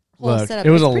whole Look, setup. it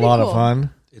was It's a pretty lot of cool. fun.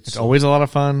 It's so- always a lot of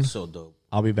fun. So dope.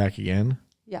 I'll be back again.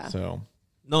 Yeah. So,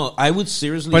 No, I would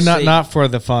seriously but say not for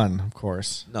the fun, of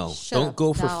course. no. Shut Don't up,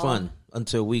 go for Sal. fun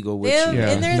until we go with They have, you.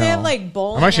 Yeah, in there, they have no. like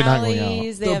bowling I'm actually not going out.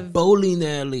 alleys. They The have bowling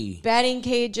alley. batting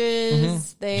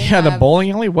cages. They Yeah, the have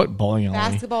bowling alley. What bowling alley?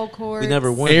 basketball courts. We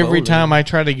never went. Every bowling. time I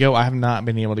try to go, I have not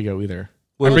been able to go either.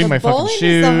 Well, I bring the my fucking bowling shoes.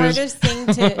 is the hardest thing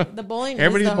to. The bowling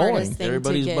Everybody's is the bowling. hardest thing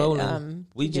Everybody's to get. bowling.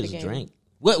 We to get a just game. drank.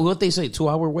 What they say? 2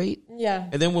 hour wait. Yeah.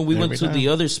 And then when we went Every to time. the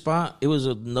other spot, it was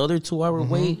another 2 hour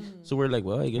wait. So we're like,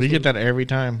 well, I guess We get that every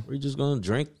time. We're just gonna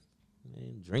drink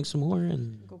some more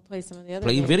and Go play some of the other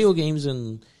play games. video games.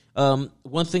 And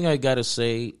one thing I gotta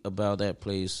say about that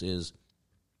place is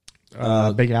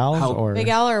Big Al's how- or Big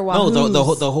Al or no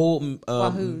Wahoo's? the whole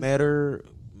Wahoo's. Matter.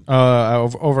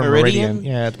 over Meridian? Meridian.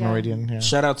 Yeah, it's Yeah. Meridian. Yeah.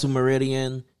 Shout out to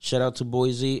Meridian. Shout out to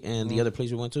Boise and the other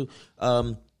place we went to.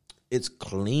 It's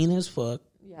clean as fuck.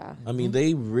 Yeah. I mean,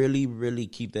 they really, really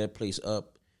keep that place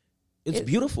up. It's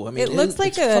beautiful. I mean, It looks like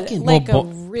it's a fucking- like Well, a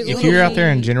really. if you're out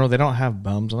there in general, they don't have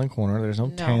bums on the corner. There's no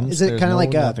tents. Is it there's kind of no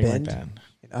like nothing Bend?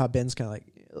 that. Ben's kind of like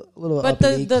a little. But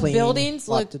uppity, the clean, buildings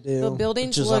lot look to do. the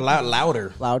buildings which is look a lot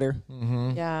louder. louder.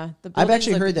 Yeah, the I've buildings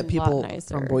actually look heard that a people lot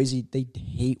nicer. from Boise they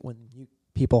hate when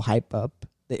people hype up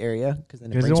the area because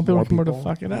then it Because they brings want more people people. to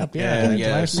fuck it up. Yeah, Yeah,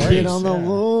 yeah, Nice see place, Get on the yeah.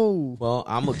 low. Well,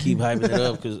 I'm gonna keep hyping it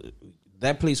up because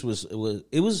that place was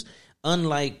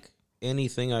unlike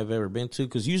anything I've ever been to.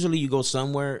 Because usually you go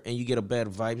somewhere and you get a bad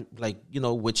vibe, like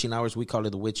witching hours. We call it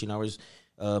the witching hours.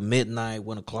 Midnight,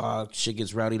 1 o'clock, shit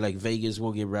gets rowdy. Like Vegas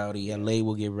will get rowdy, LA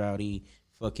will get rowdy.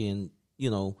 Fucking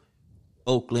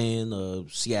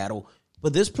Oakland, Seattle.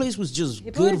 But this place was just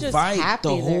People are good just vibe happy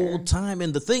the whole there. time.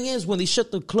 And the thing is, when they shut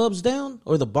the clubs down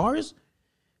or the bars,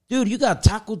 dude, you got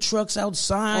taco trucks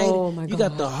outside. Oh, my You got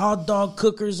God. the hot dog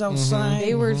cookers outside.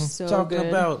 They were so talking good.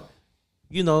 about,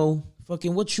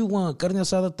 fucking what you want. Carne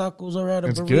asada tacos are at a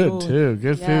It's burrito. good too.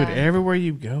 Good Yeah. food everywhere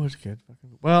you go. It's good.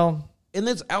 Well, And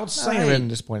it's I've outside. only been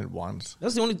disappointed once.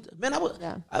 That's the only man.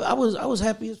 Yeah. I was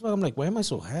happy as fuck. I'm like, why am I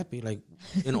so happy? Like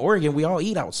in Oregon, we all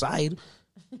eat outside,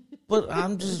 but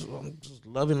I'm just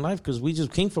loving life because we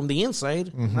just came from the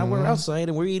inside. Now we're outside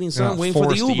and we're eating You're something, not waiting for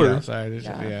the forced to eat Uber. outside. It's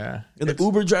just- yeah. And the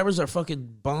Uber drivers are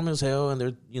fucking bomb as hell, and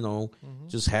they're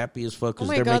just happy as fuck Oh because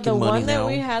my they're god, the making money one that now.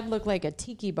 we had looked like a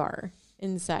tiki bar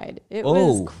inside. It Oh.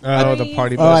 was Oh, the crazy.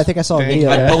 party Oh, bus. I think I saw a thing.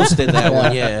 video. I posted that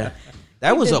one. Yeah,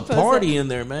 that was did a post party it. in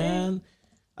there, man.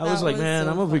 I was That like, was man,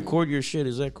 so I'm gonna fun. record your shit.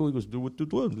 Is that cool? He goes, do what you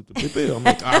want. I'm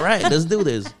like, all right, let's do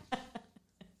this.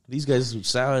 These guys,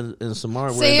 Sal and Samar,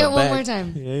 were Say in it the one back. more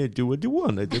time. Yeah, do what you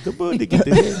want. I did the booty.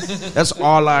 That's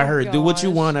all I heard. Do what you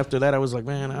gosh. want. After that, I was like,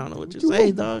 man, I don't know what you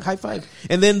say, dog. High five.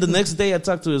 And then the next day, I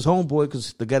talked to his homeboy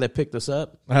because the guy that picked us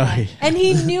up. Oh, yeah. And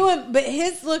he knew him, but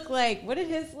his looked like, what did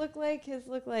his look like? His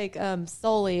looked like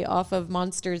Sully off of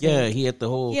Monsters. Yeah, Inc. he had the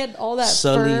whole He had all that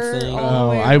Sully fur thing. all the Oh,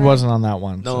 way I around. wasn't on that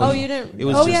one. No. so- Oh, you didn't. It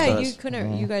was oh just yeah, us. you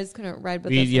couldn't. You guys couldn't ride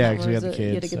with We- us. yeah, on 'cause that we one. had the Was it-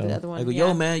 You had to kids, get so- the other one. I go, yeah.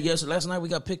 yo, man, yes, last night we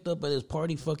got picked up by this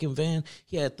party fucking van.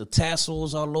 He had the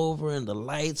tassels all over and the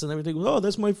lights and everything. Oh,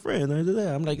 that's my friend. I did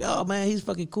that. I'm like, oh, man, he's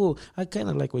fucking cool. I kind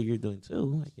of like what you're doing,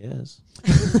 too, I guess.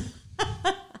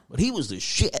 But he was the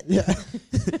shit. Yeah.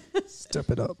 Step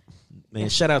it up. Man,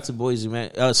 shout out to Boise,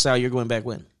 man. Sal, you're going back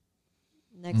when?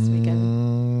 Next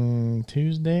weekend.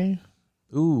 Tuesday.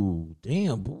 Ooh,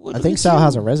 damn. What I do think we Sal do?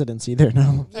 has a residency there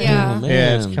now. Yeah. man.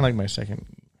 Yeah, it's kind of like my second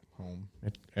home.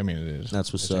 It is.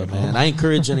 That's what's It's up, at man. home. I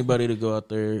encourage anybody to go out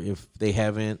there if they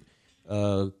haven't.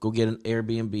 Go get an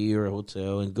Airbnb or a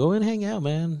hotel and go and hang out,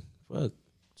 man. Fuck,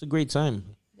 it's a great time.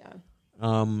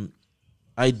 Yeah.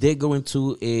 I did go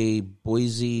into a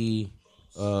Boise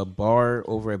bar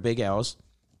over at Big Al's,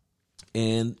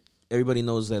 and everybody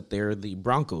knows that they're the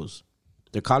Broncos.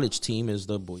 Their college team is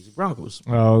the Boise Broncos.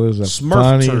 Oh, there's a Smurf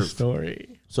funny turf.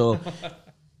 story. So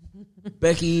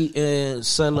Becky and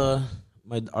Sella,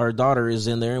 our daughter, is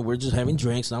in there, and we're just having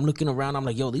drinks. And I'm looking around. I'm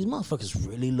like, yo, these motherfuckers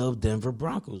really love Denver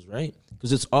Broncos, right?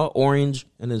 Because it's all orange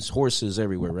and there's horses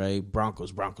everywhere, right?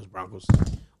 Broncos, Broncos, Broncos.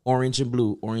 Orange and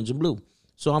blue, orange and blue.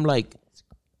 So I'm like,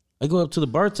 I go up to the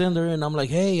bartender and I'm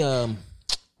like, hey,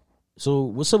 so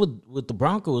what's up with the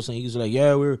Broncos? And he's like,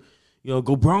 yeah, we're,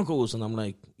 go Broncos. And I'm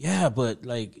like, yeah, but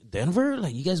like Denver?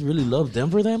 Like, you guys really love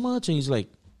Denver that much? And he's like,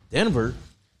 Denver?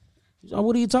 He's like,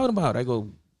 what are you talking about? I go,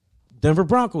 Denver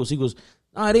Broncos. He goes,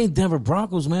 no, it ain't Denver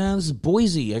Broncos, man. This is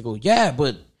Boise. I go, yeah,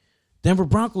 but Denver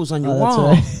Broncos on your that's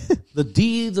wall. right. The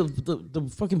D, the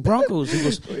fucking Broncos. He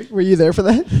goes, Were you there for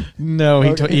that? No, he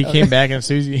Okay, he came back and as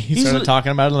soon as he He's started li-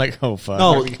 talking about it, like, oh fuck.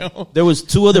 no, here we go. there was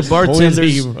two other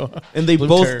bartenders, bro. and they Blue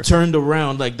both turf. turned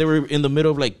around. Like, they were in the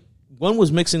middle of, like, one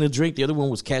was mixing a drink, the other one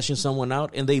was cashing someone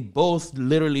out, and they both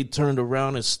literally turned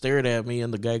around and stared at me,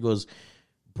 and the guy goes,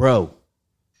 bro,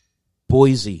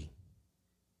 Boise,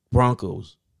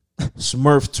 Broncos,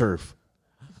 Smurf turf.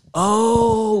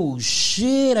 Oh,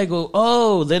 shit. I go,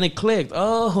 oh, then it clicked.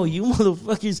 Oh, you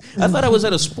motherfuckers. I thought I was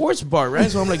at a sports bar, right?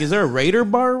 So I'm like, is there a Raider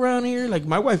bar around here? Like,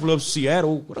 my wife loves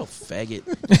Seattle. What a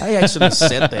faggot. I actually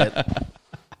said that.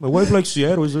 My wife likes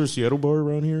Seattle. Is there a Seattle bar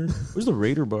around here? Where's the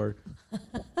Raider bar?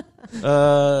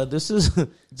 This is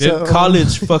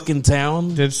college fucking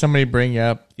town. Did somebody bring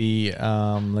up the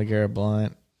LeGarrette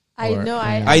Blount? I know.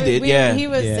 I did, yeah. He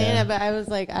was Yeah. saying it, but I was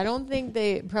like, I don't think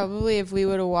they probably, if we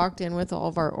would have walked in with all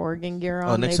of our Oregon gear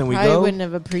on, next they time we probably go? wouldn't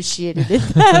have appreciated it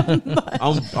that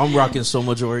much. I'm rocking so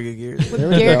much Oregon gear. There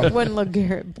we Garrett, go. when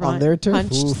LeGarrette On their turf?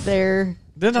 punched Oof. their.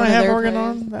 Didn't one I of have their Oregon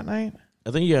players. on that night?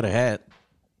 I think you had a hat.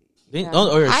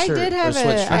 Or a I shirt, did or have a a.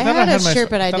 sweatshirt. I thought had a my- shirt,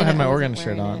 but I thought didn't. I had my wasn't Oregon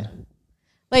shirt wearing on. it.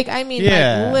 Like I mean,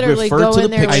 Yeah. like literally Refer go to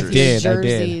in the there picture. with these I did.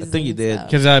 jerseys. I think you and did. stuff.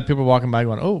 Because people walking by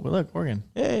going, oh, look, Oregon.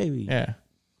 Hey. Yeah.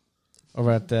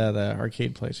 Over at the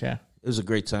arcade place, yeah. It was a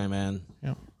great time, man.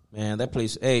 Yeah. Man, that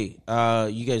place. Hey,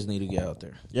 you guys need to get out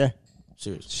there. Yeah.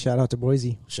 Seriously. Shout out to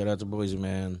Boise. Shout out to Boise,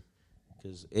 man.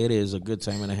 Because it is a good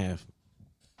time and a half.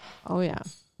 Oh yeah.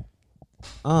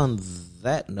 On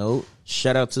that note,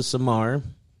 shout out to Samar.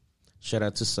 Shout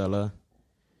out to Sella.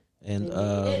 And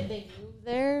They moved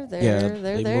there. they're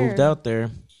They're there. moved out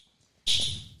there.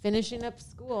 Finishing up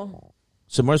school.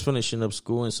 Samar's finishing up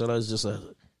school, and Sella is just a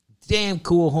damn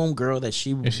cool homegirl that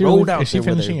she Is she, rolled out is she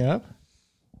there with finishing her. up?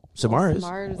 Samar is.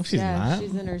 Mars, Oh, she's not?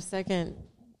 she's in her second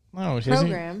No, she isn't.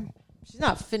 program. She's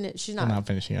not finished. She's not. Not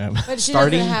finishing up. But she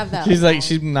Starting? doesn't have that. She's like, long.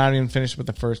 she's not even finished with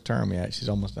the first term yet. She's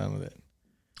almost done with it.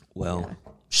 Well,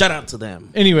 shout out to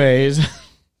them Anyways,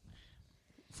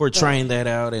 for trying that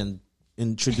out and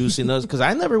introducing us. Because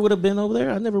I never would have been over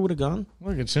there. I never would have gone.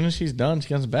 look, as soon as she's done, she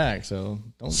comes back. So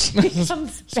don't She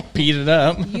comes back. speed it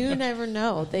up. You never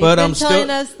know. They've But been I'm telling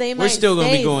still. us they might We're still going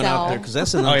to be stay, going out Sal. there because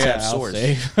that's an Oh, untapped yeah, I'll source.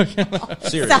 stay.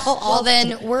 Serious. Sal, Well,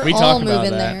 then we're We all talked about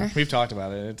moving that. there. We've talked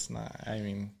about it. It's not, I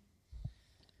mean,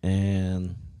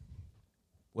 And,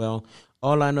 well,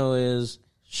 all I know is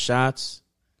shots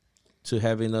to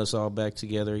having us all back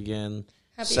together again.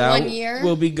 Happy Sal 1 year.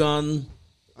 will be gone.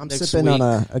 I'm Next sipping week.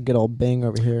 on a good old bang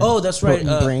over here. Oh, that's right.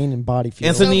 Protein, brain and body fuel.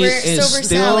 Anthony Sober- is sober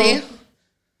still. Sally.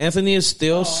 Anthony is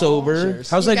still sober. cheers.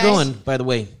 How's You that guys- going? By the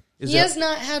way, He has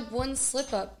not had one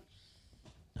slip up.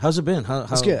 how's it been? How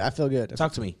It's good. I feel good.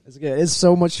 Talk to me. It's good. It's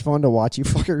so much fun to watch you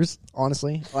fuckers.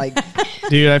 Honestly, like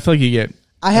dude, I feel like you get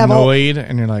I have all. annoyed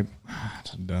and you're like,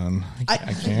 it's done. I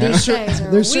can't. There's You guys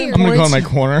are there's certain weird. I'm going to go in points.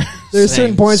 my corner. There's Same,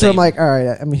 certain points where I'm same. like, all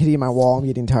right, I'm hitting my wall. I'm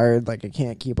getting tired. Like I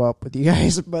can't keep up with you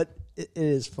guys, but it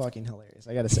is fucking hilarious.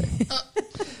 I gotta say.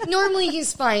 Normally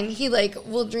he's fine. He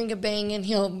will drink a bang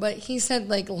and but he said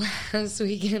last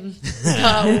weekend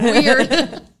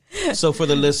weird. So for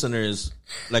the listeners,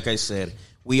 like I said,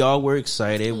 we all were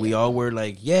excited. We all were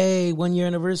like, yay, 1 year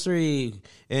anniversary.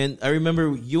 And I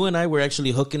remember you and I were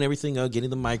actually hooking everything up, getting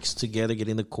the mics together,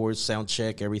 getting the chords, sound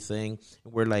check, everything.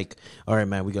 And we're like, all right,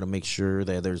 man, we got to make sure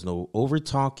that there's no over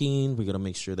talking. We got to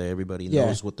make sure that everybody Yeah.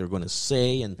 knows what they're going to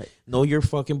say and know your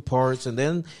fucking parts. And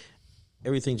then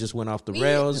everything just went off the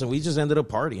rails and we just ended up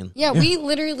partying. Yeah, we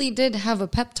literally did have a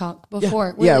pep talk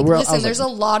before. Yeah, We're we're- I listen, was there's like-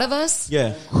 a lot of us.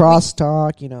 Yeah.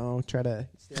 Crosstalk, try to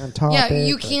stay on topic. Yeah,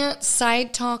 you but- can't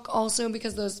side talk also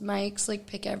because those mics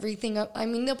pick everything up. I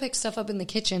mean, they'll pick stuff up in the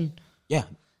kitchen. Yeah.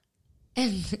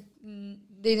 And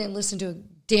they didn't listen to a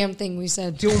damn thing we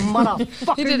said.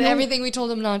 They did everything we told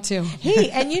them not to. Hey,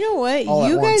 and you know what? All at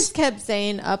You guys once. kept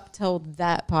saying up till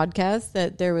that podcast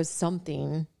that there was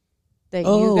something that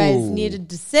Oh. you guys needed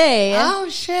to say Oh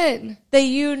shit! that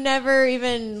you never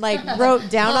even wrote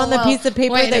down on the well, piece of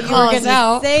paper way to that you call were us going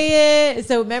out. to say it.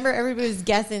 So remember, everybody was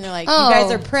guessing. They're like, Oh. "You guys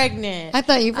are pregnant." I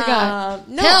thought you forgot.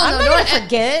 No, Hell I'm no, not don't gonna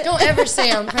forget. Don't ever say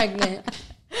I'm pregnant.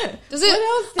 Does it? What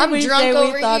else did I'm we drunk say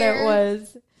over we thought here. it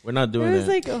was? We're not It doing was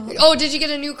that. like, Oh, did you get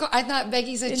a new car? I thought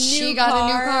Becky said A she new got a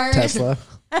new car. car. Tesla,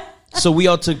 So we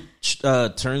all took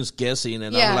turns guessing,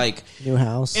 and Yeah. I'm like, new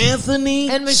house. Anthony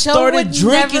And Michelle started would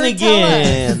drinking never tell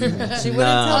again. She wouldn't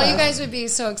tell Oh, us. you guys would be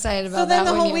so excited about So then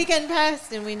that. the whole wouldn't you? weekend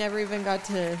passed, and we never even got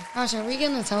to. Gosh, are we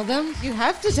gonna tell them? You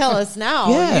have to tell us now.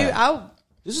 Yeah.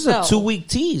 This is No. a 2-week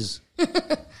tease.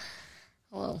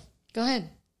 Well, go ahead.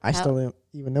 I still don't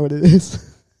even know what it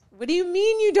is. What do you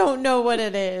mean you don't know what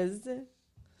it is?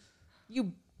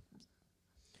 You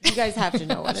guys have to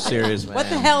know what it is. Serious, man. What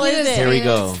the hell is Here it? we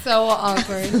go. So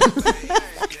awkward.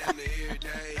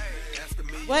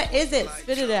 What is it?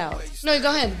 Spit it out. No,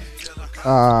 go ahead.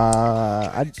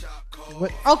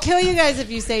 I'll kill you guys if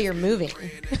you say you're moving.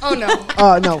 Oh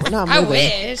no, No, we're not I moving.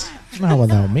 wish. Not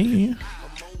without me.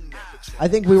 I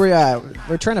think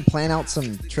we're trying to plan out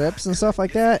some trips and stuff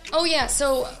like that. Oh yeah,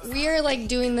 so we are like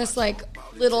doing this like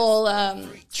little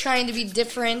trying to be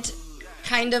different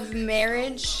kind of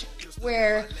marriage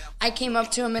where I came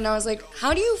up to him and I was like,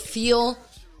 "How do you feel?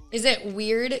 Is it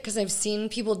weird?" Because I've seen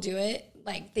people do it.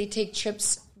 Like they take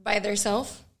trips by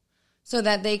themselves so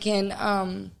that they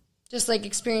can just like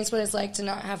experience what it's like to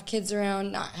not have kids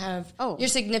around, not have your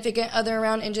significant other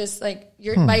around, and just like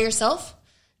you're by yourself.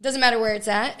 Doesn't matter where it's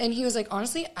at. And he was like,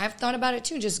 honestly, I've thought about it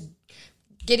too, just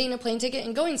getting a plane ticket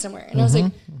and going somewhere. And I was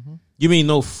like, You mean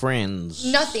no friends?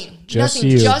 nothing. Just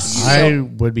nothing. you. Just you. I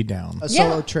would be down. A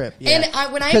solo trip. Yeah.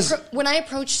 And when I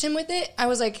approached him with it, I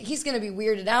was like, he's going to be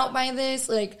weirded out by this.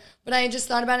 Like, but I just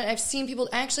thought about it. I've seen people.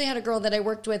 I actually had a girl that I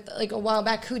worked with like a while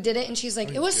back who did it, and she's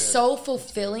like, it was so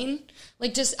fulfilling.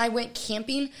 Like, just I went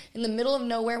camping in the middle of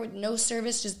nowhere with no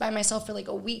service, just by myself for like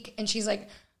a week. And she's like,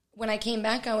 when I came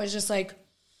back, I was just like,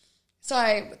 so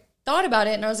I thought about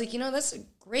it, and I was like, that's a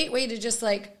great way to just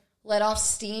like let off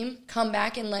steam, come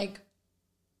back, and like.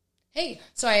 Hey,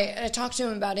 so I talked to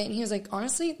him about it, and he was like,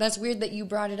 honestly, that's weird that you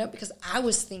brought it up because I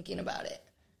was thinking about it.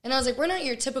 And I was like, we're not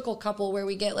your typical couple where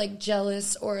we get, like,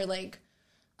 jealous or, like,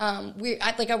 weird.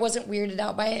 I wasn't weirded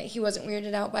out by it. He wasn't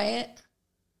weirded out by it.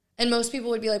 And most people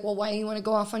would be like, well, why do you want to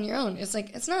go off on your own? It's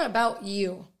like, it's not about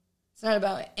you. It's not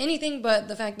about anything but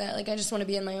the fact that, like, I just want to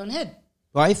be in my own head.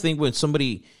 Well, I think when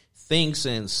somebody thinks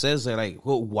and says that, like,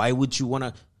 well, why would you want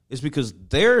to? It's because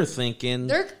they're thinking.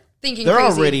 They're thinking They're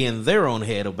crazy. already in their own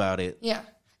head about it. Yeah.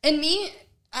 And me,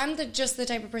 I'm just the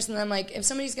type of person that I'm like, if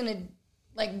somebody's going to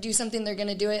like do something, they're going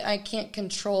to do it. I can't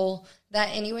control that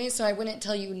anyway, so I wouldn't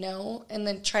tell you no and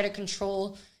then try to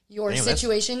control your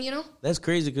situation, That's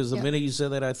crazy because the minute you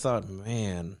said that, I thought,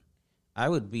 man, I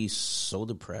would be so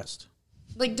depressed.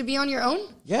 Like to be on your own?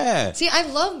 Yeah. See, I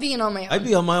love being on my own. I'd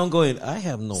be on my own going, I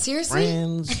have no Seriously?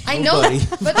 friends. I know, nobody.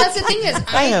 but that's the thing is,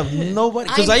 I have nobody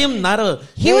because I am not a.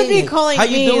 He would be calling how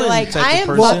you me doing like, type I of am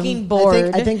person. fucking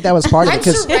bored. I think that was part of it I'm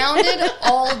because surrounded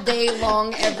all day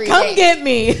long every day. Come get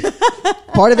me.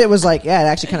 part of it was like, yeah, it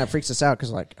actually kind of freaks us out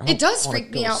because like I It don't does wanna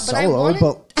freak me go out, but I solo, wanna-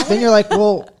 but then you're like,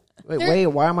 well, wait,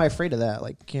 why am I afraid of that?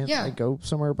 Like, can't Yeah. I go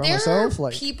somewhere by There myself? are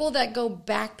Like, people that go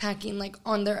backpacking like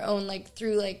on their own, like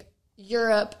through like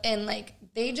Europe, and like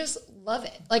they just love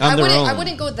it. Like On their I own.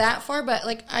 wouldn't go that far, but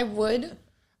like I would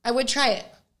try it.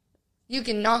 You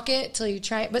can knock it till you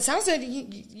try it. But sounds like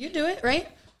you do it, right?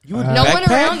 You would No one backpack?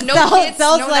 around, no Sounds- kids,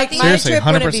 sounds no like nothing. my Seriously, trip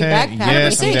wouldn't be 100%. backpacking.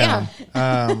 Yes, I'm 100%,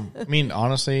 down. I mean,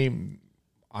 honestly,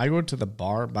 I go to the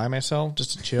bar by myself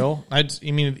just to chill.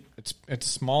 It's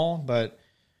small, but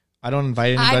I don't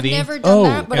invite I've anybody. never done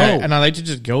that, but And I like to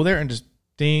just go there and just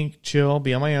think, chill,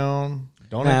 be on my own.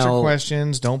 Don't answer Now-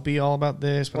 questions. Don't be all about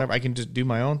this. Whatever. I can just do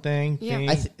my own thing. Yeah.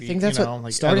 Think, I be- think that's you know, what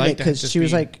like, started I like it to because just she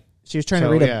was be- like, she was trying to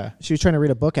So, read yeah. she was trying to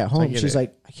read a book at home. get She's it.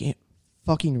 like, I can't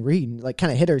fucking read. And, like,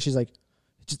 kind of hit her. She's like,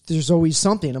 there's always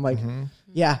something. I'm like,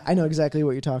 yeah, I know exactly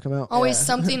what you're talking about. always Yeah.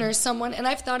 something or someone. And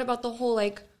I've thought about the whole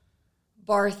like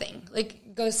bar thing.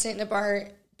 Like go sit in a bar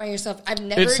by yourself. I've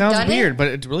never It sounds done weird, it. but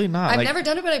it's really not. I've Like, never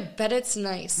done it, but I bet it's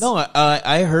nice. No,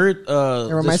 I heard. It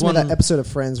This reminds me one, of that episode of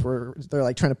Friends where they're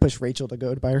like trying to push Rachel to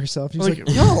go by herself. She's Like, like,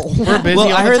 no. We're busy Well,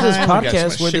 all I the heard time. this We got so podcast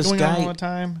much where shit this going on guy- all the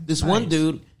time. This Nice. one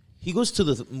dude, he goes to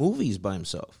the movies by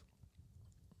himself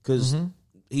because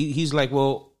he's like,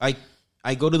 well,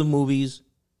 I go to the movies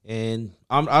and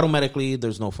I'm automatically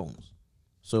there's no phones,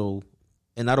 so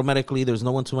and automatically there's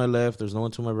no one to my left, there's no one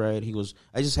to my right. He goes,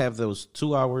 I just have those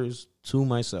 2 hours to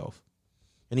myself,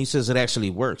 and he says it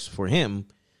actually works for him,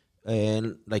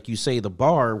 and like you say, the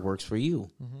bar works for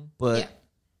you, but Yeah.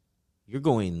 you're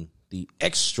going the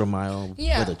extra mile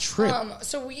Yeah. with a trip.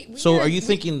 So we So are you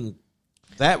thinking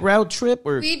that route trip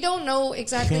or we don't know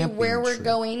exactly Camping where we're trip.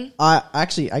 going.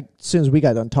 Actually, as soon as we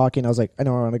got done talking, I was like, I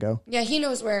know where I want to go. Yeah, he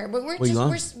knows where, but we're Where you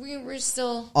just we're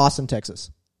still. Austin,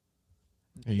 Texas.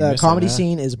 You The missed it, comedy huh?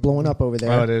 scene is blowing up over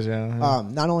there. Oh, it is, yeah.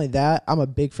 Not only that, I'm a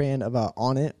big fan of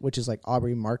On It, which is like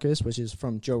Aubrey Marcus, which is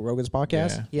from Joe Rogan's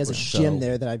podcast. Yeah, he has a for gym sure.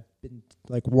 there that I've been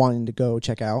like wanting to go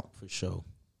check out, for sure?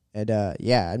 and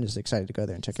yeah, I'm just excited to go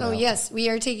there and check it So out. yes, we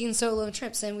are taking solo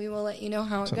trips, and we will let you know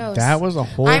how it goes. That was a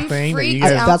whole I'm thing that you freaked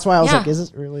guys. out. That's why I was Yeah. like, is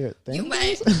this really a thing?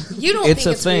 You don't It's think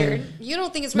a it's thing. weird. You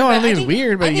don't think it's weird. No, I but think it's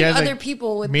weird, but I you think guys other like,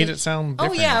 people would made think- it sound Oh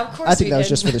different. yeah, of course. I think we that was did.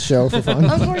 just for the show for fun.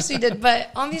 Of course we did,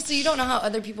 but obviously you don't know how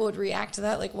other people would react to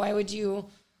that. Like, why would you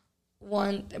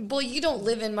want? Well, you don't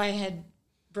live in my head,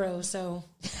 bro. So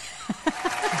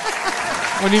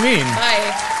What do you mean?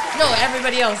 I No,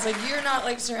 everybody else. Like, you're not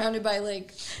like surrounded by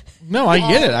like. No, I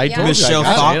get it. I Yeah. told you. Michelle I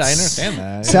got Fox. it. I understand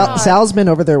that. Sal's been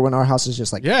over there when our house is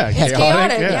just like Yeah, It's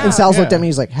chaotic, yeah. And Sal's yeah. looked at me.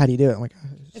 He's like, "How do you do it?" I'm like,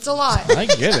 It's a lot. I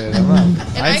get it. I'm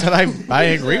not, I I- said I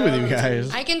agree with you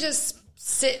guys. I can just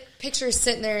picture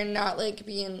sitting there and not like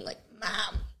being like,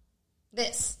 Mom,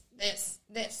 this.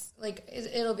 Like,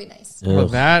 it'll be nice. Well,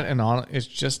 that and all, it's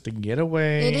just to get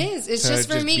away. It is. It's to just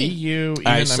for me. Be you. Even,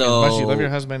 All right, I mean, as much as you so- love your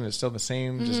husband, it's still the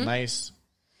same. Just nice.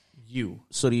 You.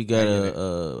 So do you got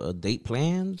a date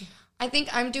planned? I think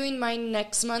I'm doing mine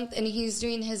next month, and he's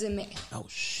doing his in May. Oh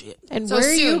shit! And So where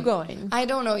are you soon. going? I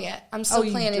don't know yet. I'm still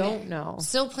you planning don't it. know.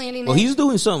 Still planning Well, it. he's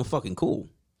doing something fucking cool.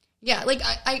 Yeah, like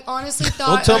I honestly thought.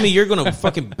 Don't tell me you're gonna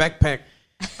fucking backpack,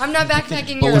 I'm not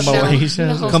backpacking Both Europe. Malaysia.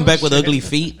 No. come back with ugly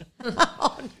feet.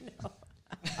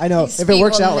 I know These if it feet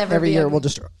works will out never every be year, ugly. we'll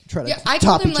just try to Yeah, I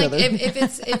top told him each like other.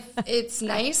 if it's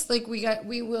nice, like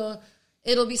we will.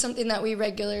 It'll be something that we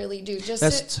regularly do. Just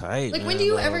That's tight, Like, when man, do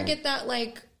you though. ever get that?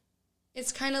 Like,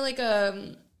 it's kind of like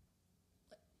a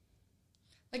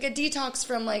detox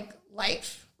from like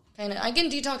life. Kind of, I can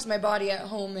detox my body at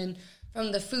home and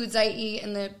from the foods I eat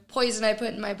and the poison I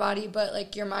put in my body, but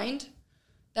like your mind,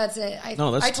 that's it.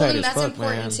 No, that's I told tight him as that's fuck,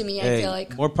 important man. to me. Hey, I feel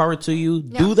like more power to you.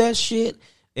 Yeah. Do that shit,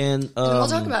 and and we'll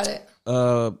talk about it.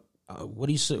 What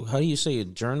do you say? How do you say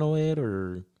it? Journal it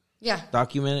or Yeah,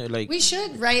 document it? Like we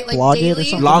should write like Blog it or daily.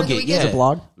 something? Blog over the it, weekend. yeah. a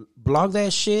blog. blog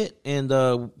that shit, and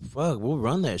fuck, we'll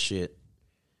run that shit.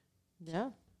 Yeah.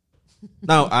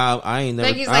 No, I ain't never.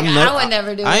 Becky's like, I would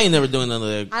never do I it. ain't never doing none of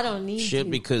that. I don't need shit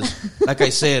to. because, like I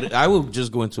said, I would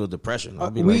just go into a depression. I'll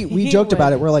be We like, we He joked would.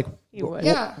 about it. We're like, He would.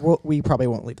 Yeah. we probably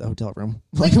won't leave the hotel room.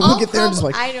 Like, we'll I'll get there and just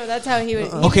like, I know that's how he would.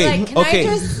 He'd Okay, be like, Can okay.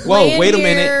 I just Whoa, lay in wait a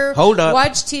minute. here, Hold up.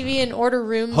 Watch TV and order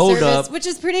room Hold service, up. which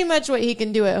is pretty much what he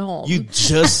can do at home. you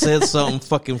just said something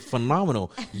fucking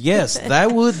phenomenal. Yes,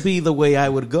 that would be the way I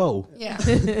would go. Yeah.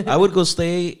 I would go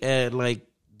stay at like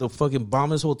the fucking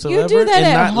bombest hotel You ever do that and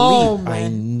at not home. leave. I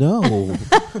know.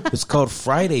 It's called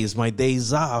Fridays. My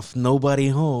days off. Nobody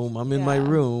home. I'm in my Yeah.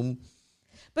 room.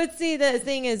 But see, the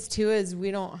thing is too is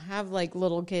we don't have like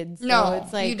little kids. So No,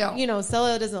 it's like you don't. know,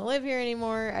 Stella doesn't live here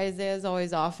anymore. Isaiah's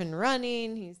always off and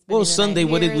running. He's spending Well, the Sunday,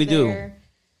 night what did here, we do? there.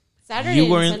 Saturday, You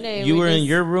were and in Sunday, you we were in just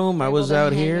your room. I were was able to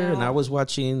out hang here, and out. I was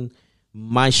watching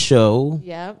my show.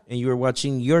 Yep. And you were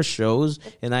watching your shows,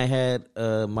 and I had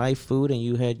my food, and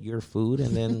you had your food,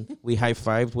 and then we high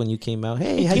fived when you came out.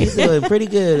 Hey, how you doing? Pretty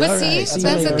good. But All see, right, see you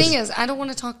that's the later. thing is, I don't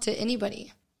want to talk to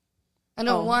anybody. I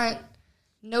don't want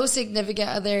no significant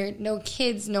other, no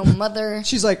kids, no mother.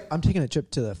 she's like, I'm taking a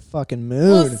trip to the fucking moon.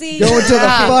 Well, see, Going to the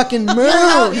yeah. fucking moon.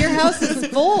 Your house is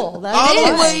full. That's All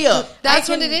the why. way up. That's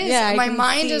I what can- it is. yeah, I My can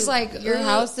mind see is like, your ugh,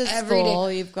 house is every day.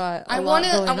 full. You've got. I want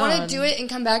to. I want to do it and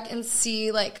come back and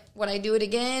see like would I do it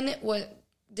again? What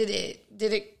did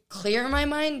it clear my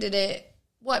mind? Did it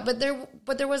what? But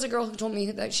there was a girl who told me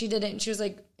that she did it and she was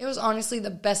like, it was honestly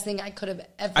the best thing I could have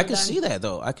ever I could done. see that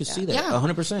though. I could see that Yeah.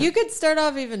 100%. You could start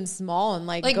off even small and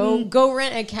like, Like, go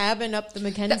rent a cabin up the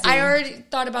Mackenzie. I already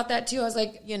thought about that too. I was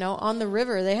like, on the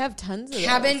river. They have tons of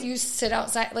cabin, those. you sit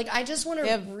outside. Like I just want to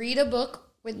Yep. read a book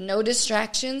with no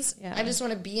distractions. Yeah. I just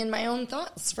want to be in my own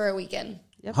thoughts for a weekend.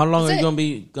 How long That's are you it. gonna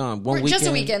be gone? One Or weekend. just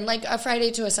a weekend, like a Friday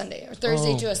to a Sunday or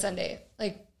Thursday to a Sunday.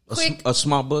 Like quick. A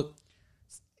small book.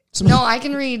 No, I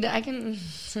can read. I can.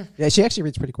 Yeah, she actually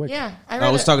reads pretty quick. Yeah, I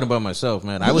was talking about myself,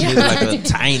 man. I was reading like a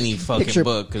tiny fucking Picture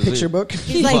book. 'cause picture it- book.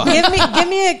 He's like, give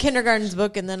me a kindergarten's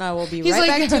book, and then I will be He's right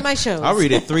like- back to my shows. I'll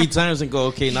read it 3 times and go,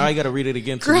 okay, now I got to read it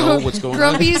again to know what's going on.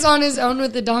 Grumpy's on his own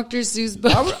with the Dr. Seuss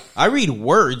book. I read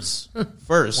words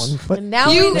first. And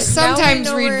now You now sometimes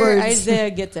know read where words.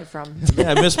 Isaiah gets it from.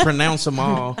 Yeah, I mispronounce them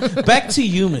all. Back to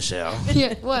you, Michelle.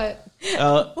 Yeah, what?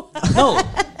 No,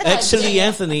 actually,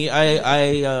 Anthony,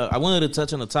 I wanted to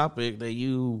touch on a topic that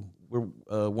you were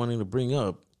wanting to bring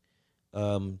up.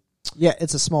 Yeah,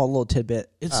 it's a small little tidbit.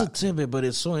 It's a tidbit, but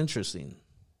it's so interesting.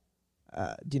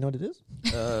 Do you know what it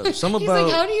is? Some He's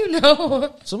like, how about do you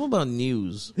know? some about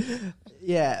news.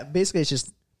 Yeah, basically it's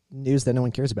just news that no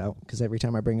one cares about because every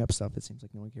time I bring up stuff, it seems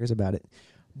like no one cares about it.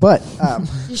 But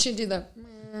You should do the.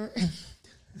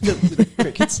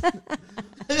 crickets.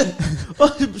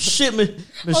 Oh, shit, I'll do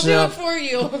Michelle. it for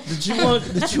you.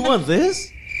 Did you want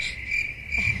this?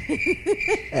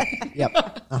 Yep.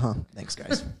 Thanks,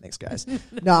 guys.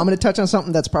 No, I'm going to touch on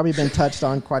something that's probably been touched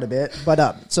on quite a bit.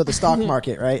 But so the stock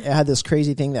market, right? It had this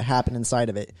crazy thing that happened inside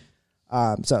of it.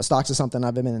 So stocks is something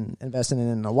I've been investing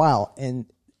in a while, and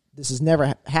this has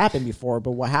never happened before.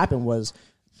 But what happened was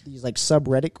these like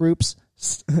subreddit groups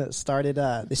started.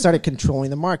 They started controlling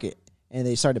the market, and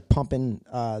they started pumping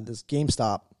this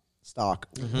GameStop stock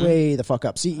way the fuck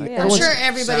up. See, yeah. I'm everyone's- sure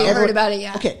everybody heard about it.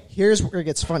 Yeah. Okay, here's where it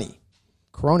gets funny.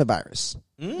 Coronavirus.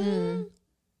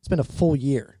 It's been a full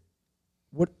year.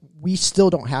 What we still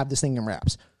don't have this thing in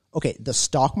wraps. Okay, the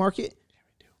stock market.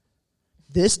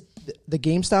 The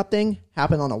GameStop thing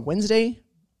happened on a Wednesday.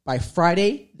 By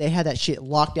Friday, they had that shit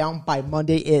locked down. By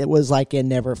Monday, it was like it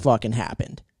never fucking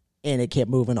happened, and it kept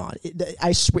moving on.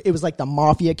 I swear, it was like the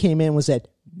mafia came in and said,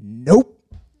 "Nope,"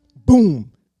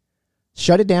 boom,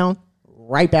 shut it down.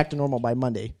 Right back to normal by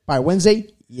Monday. By Wednesday,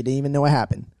 you didn't even know what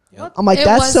happened. I'm like, It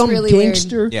that's was some really weird.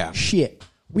 gangster Yeah. shit.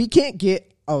 We can't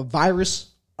get a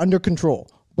virus under control,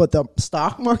 but the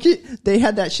stock market, they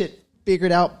had that shit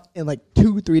figured out in like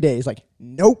 2-3 days. Like,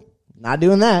 nope, not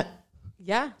doing that.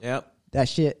 Yeah. Yep. That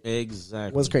shit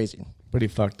Exactly. was crazy. Pretty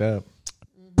fucked up.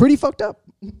 Pretty fucked up.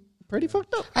 Pretty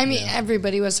fucked up. I mean,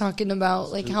 everybody was talking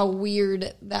about like how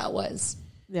weird that was.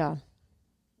 Yeah.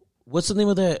 What's the name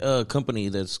of that company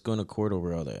that's going to court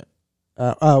over all that?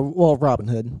 Well,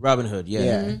 Robinhood. Robinhood. Yeah.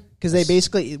 Yeah. Because they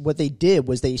basically, what they did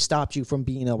was they stopped you from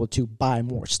being able to buy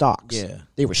more stocks. Yeah.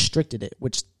 They restricted it,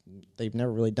 which they've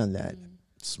never really done that.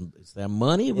 It's that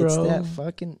money, bro. It's that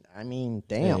fucking, I mean,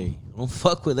 damn. Hey, don't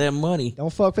fuck with that money.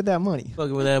 Don't fuck with that money.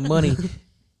 Fucking with that money.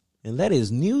 And that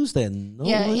is news that no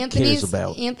Yeah, one Anthony's cares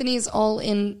about. Anthony's all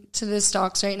into the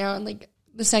stocks right now, and like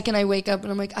the second I wake up,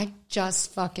 and I'm like, I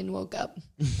just fucking woke up,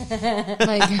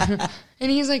 like,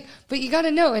 and he's like, but you got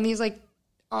to know, and he's like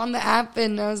on the app,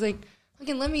 and I was like,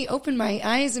 fucking let me open my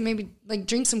eyes and maybe like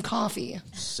drink some coffee.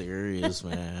 Serious,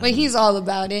 man. But he's all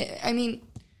about it. I mean,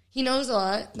 he knows a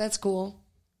lot. That's cool.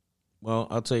 Well,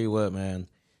 I'll tell you what, man.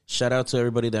 Shout out to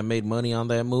everybody that made money on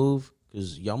that move,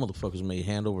 because y'all motherfuckers made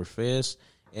hand over fist.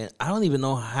 And I don't even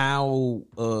know how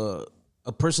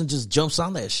a person just jumps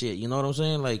on that shit. You know what I'm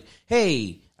saying? Like,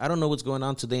 hey, I don't know what's going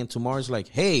on today and tomorrow. It's like,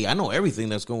 hey, I know everything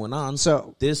that's going on.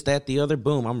 So- this, that, the other,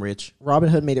 boom, I'm rich.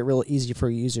 Robinhood made it real easy for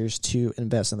users to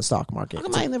invest in the stock market. How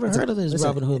come I ain't never heard of this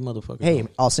listen, Robinhood motherfucker? Hey,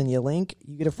 I'll send you a link.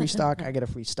 You get a free stock. I get a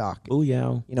free stock. Oh,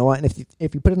 yeah. You know what? And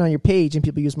if you put it on your page and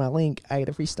people use my link, I get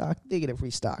a free stock. They get a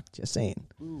free stock. Just saying.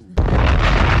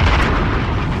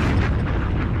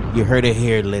 You heard it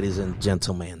here, ladies and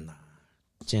gentlemen.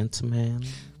 Gentlemen.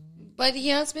 But he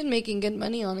has been making good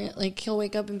money on it. Like he'll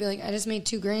wake up and be like, I just made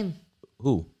 $2,000.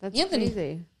 Who? That's Anthony.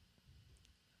 crazy.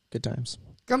 Good times.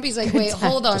 Grumpy's like, wait,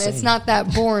 hold on. It's not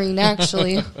that boring,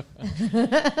 actually.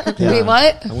 Wait,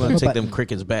 what? I'm going to take them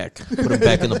crickets back. Put them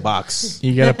back in the box.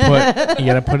 You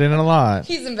gotta put in a lot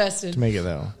He's invested. to make it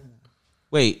though.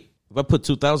 Wait, if I put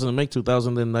 2,000 and make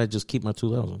 2,000, then I just keep my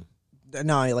 2,000.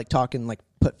 No, I like talking like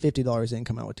put $50 in,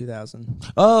 come out with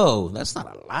 2,000. Oh, that's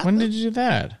not a lot. When did you do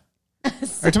that? Are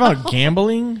you talking about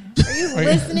gambling?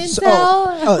 Listening So,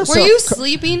 to Were so you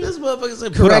sleeping? This motherfucker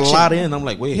said put a Correction. lot in. I'm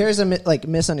like, wait. here's a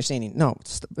misunderstanding. No,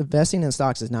 investing in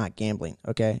stocks is not gambling.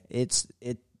 Okay,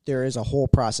 there is a whole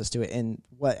process to it, and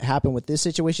what happened with this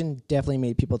situation definitely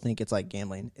made people think it's like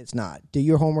gambling. It's not. Do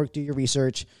your homework. Do your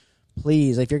research.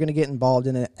 Please, if you're going to get involved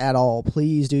in it at all,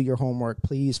 please do your homework.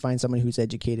 Please find someone who's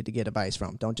educated to get advice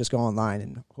from. Don't just go online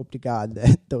and hope to God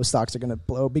that those stocks are going to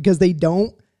blow, because they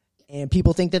don't. And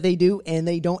people think that they do, and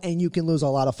they don't, and you can lose a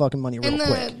lot of fucking money real And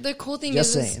quick. the cool thing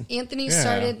Just is saying. Anthony Yeah.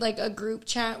 started like a group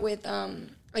chat with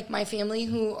like my family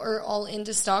who are all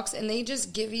into stocks, and they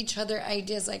just give each other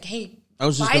ideas like, hey, I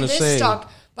was just buy gonna this say- stock,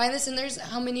 buy this, and there's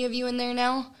how many of you in there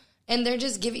now? And they're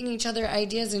just giving each other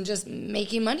ideas and just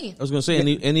making money. I was going to say,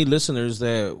 any listeners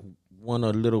that want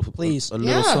a little, Please. a little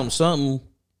Yeah. something,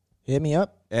 Hit me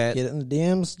up. At- Get it in the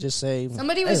DMs. Just say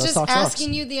Somebody hey, was let's just talk stocks.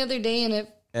 asking you the other day, and if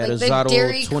at like the Azado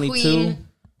Dairy 22. Queen,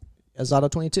 Azado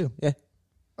 22. Yeah.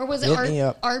 or was it Hit me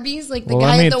up. Arby's? Like the Well,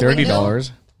 guy I made at the window?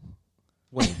 $30.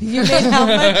 you made how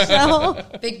much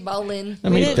though? Big ballin'. I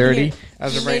made 30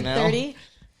 as You of right made now. 30?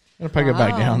 I'll probably go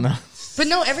back down though. But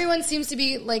no, everyone seems to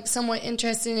be like somewhat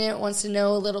interested in it, wants to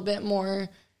know a little bit more,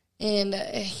 and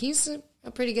he's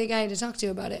a pretty good guy to talk to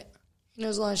about it. He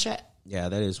knows a lot of shit. Yeah,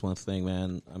 that is one thing,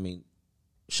 man. I mean,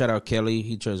 shout out Kelly.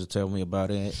 He tries to tell me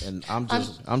about it, and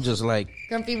I'm just like,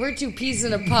 Grumpy, we're two peas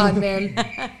in a pod, man.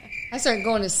 I start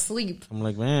going to sleep. I'm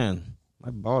like, man, my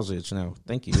balls itch now.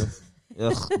 Thank you.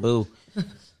 Ugh, boo.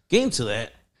 Getting to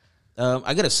that,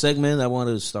 I got a segment I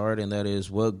wanted to start, and that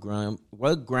is what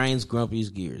grinds Grumpy's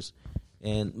gears,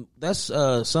 and that's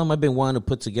something I've been wanting to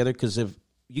put together, because if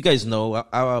you guys know,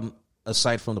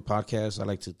 aside from the podcast, I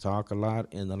like to talk a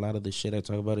lot, and a lot of the shit I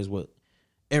talk about is what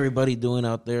everybody doing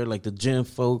out there, like the gym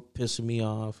folk pissing me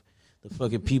off, the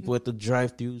fucking people at the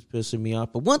drive-thrus pissing me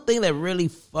off. But one thing that really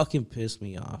fucking pissed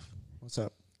me off What's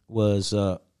up? was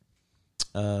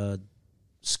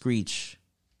Screech,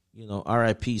 you know,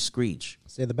 R.I.P. Screech,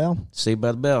 Say the bell. Saved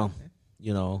by the Bell,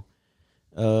 you know.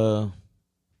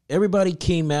 everybody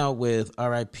came out with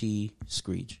R.I.P.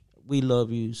 Screech. We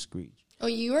love you, Screech. Oh,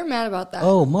 you were mad about that.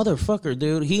 Oh, motherfucker,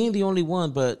 dude. He ain't the only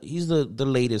one, but he's the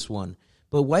latest one.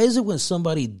 But why is it when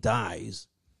somebody dies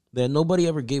that nobody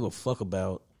ever gave a fuck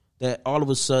about, that all of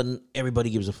a sudden everybody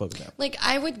gives a fuck about? Like,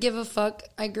 I would give a fuck.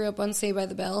 I grew up on Saved by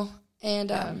the Bell,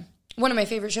 and one of my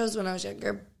favorite shows when I was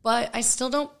younger, but I still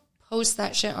don't post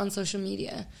that shit on social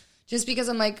media. Just because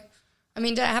I'm like, I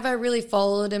mean, have I really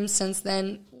followed him since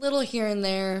then? Little here and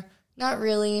there. Not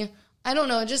really. I don't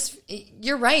know. Just,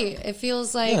 you're right. It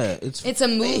feels like it's a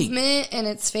fake. movement and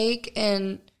it's fake.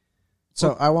 And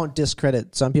So I won't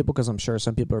discredit some people because I'm sure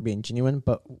some people are being genuine.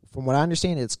 But from what I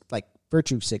understand, it's like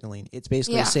virtue signaling. It's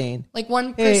basically saying, like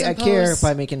one hey, person I care posts-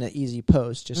 by making an easy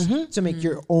post just to make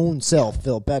your own self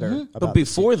feel better. About But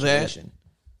before the that, situation.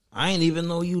 I didn't even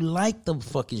know you liked the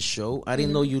fucking show. I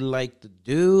didn't know you liked the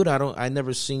dude. I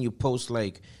never seen you post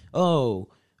like, oh,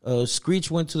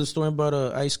 Screech went to the store and bought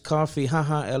a iced coffee.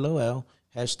 Haha, LOL.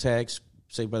 Hashtags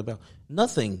Saved by the Bell.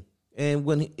 Nothing. And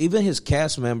when even his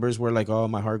cast members were like, oh,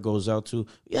 my heart goes out to,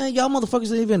 yeah, y'all motherfuckers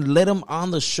didn't even let him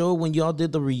on the show when y'all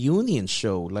did the reunion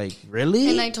show. Like, really?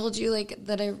 And I told you like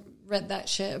that I read that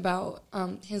shit about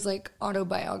his like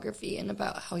autobiography and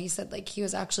about how he said like he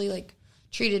was actually like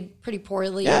treated pretty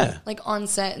poorly, like on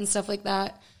set and stuff like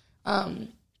that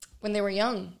when they were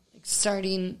young, like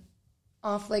starting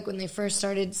off like when they first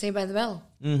started Saved by the Bell.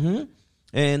 Mm-hmm.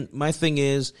 And my thing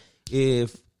is,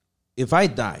 if I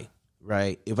die,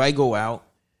 right, if I go out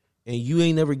and you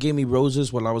ain't never gave me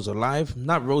roses while I was alive,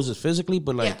 not roses physically,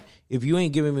 but like if you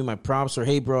ain't giving me my props or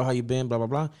hey bro, how you been, blah blah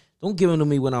blah, don't give them to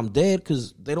me when I'm dead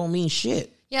because they don't mean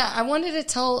shit. Yeah, I wanted to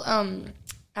tell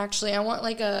actually I want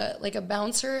like a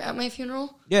bouncer at my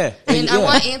funeral. Yeah. And I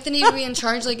want Anthony to be in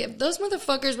charge. Like, if those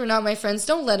motherfuckers were not my friends,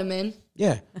 don't let them in.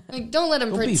 Yeah. Like, don't let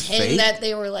them Don't be fake. pretend that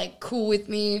they were, like, cool with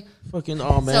me. Fucking,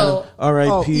 oh, man. So- R.I.P.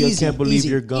 I easy, can't believe easy.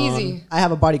 you're gone. Easy. I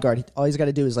have a bodyguard. All he's got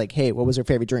to do is like, hey, what was your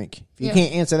favorite drink? If you Yeah.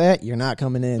 can't answer that, you're not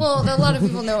coming in. Well, a lot of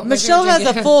people know what my Michelle favorite has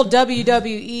drink a is. full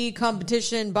WWE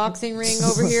competition boxing ring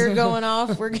over here going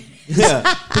off. We're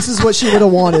Yeah. This is what she would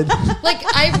have wanted. Like,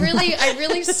 I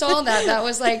really saw that. That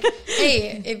was like,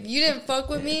 hey, if you didn't fuck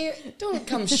with me, don't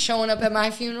come showing up at my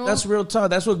funeral. That's real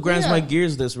talk. That's what grinds Yeah. my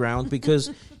gears this round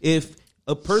because if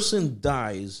a person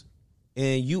dies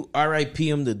and you R.I.P.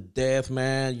 them to death,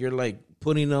 man, you're like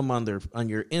putting them on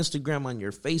your Instagram, on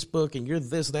your Facebook, and you're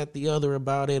this, that, the other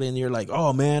about it, and you're like,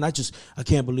 oh man, I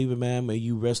can't believe it, man. May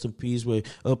you rest in peace, way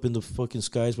up in the fucking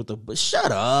skies with the. But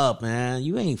shut up, man.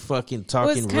 You ain't fucking It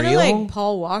talking was kind of real. like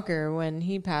Paul Walker when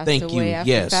he passed Thank away you. after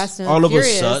Yes. Fast and All of a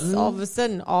Furious. sudden? All of a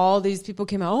sudden, all these people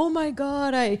came out. Oh my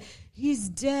god, he's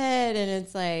dead, and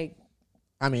it's like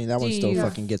I mean, that one Do still you-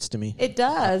 fucking gets to me. it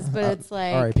does, but it's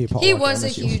like R.I.P. Paul he Walker, I was a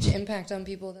miss you. huge impact on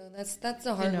people, though. That's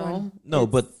a hard one. No,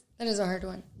 but That is a hard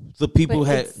one. the people But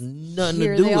had it's- nothing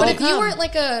here to do they with all But it. if you come. weren't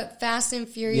like a Fast and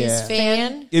Furious Yeah.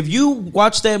 fan, If you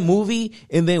watched that movie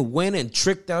and then went and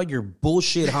tricked out your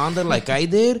bullshit Honda like I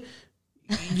did,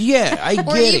 yeah, I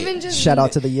or get even it. just Shout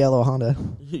out to the yellow Honda.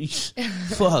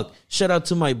 Fuck. Shout out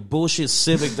to my bullshit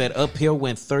Civic that uphill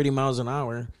went 30 miles an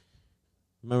hour.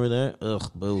 Remember that?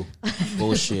 Ugh, boo.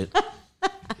 Bullshit.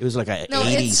 It was like a no,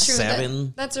 it's true.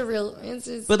 87. That's a real.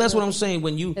 It's But that's what real. I'm saying.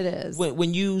 When you It is.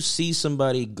 when you see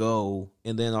somebody go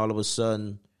and then all of a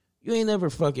sudden you ain't never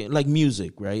fucking like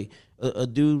music, right? A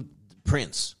dude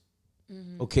Prince,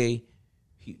 okay.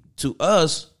 To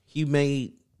us, he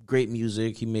made great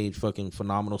music. He made fucking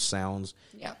phenomenal sounds.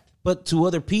 Yeah. But to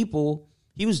other people,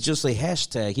 he was just a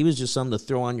hashtag. He was just something to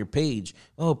throw on your page.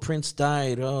 Oh, Prince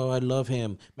died. Oh, I love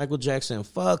him. Michael Jackson,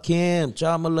 fuck him.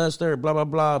 Child molester, blah, blah,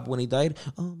 blah. When he died,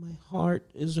 oh, my heart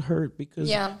is hurt because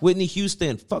Yeah. Whitney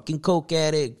Houston, fucking coke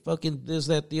addict, fucking this,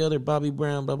 that, the other, Bobby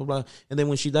Brown, blah, blah, blah. And then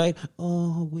when she died,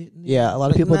 oh, Whitney. Yeah, a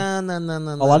lot of people. Nah.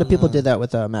 A lot of people did that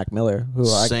with Mac Miller, who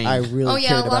Same. I really Oh yeah,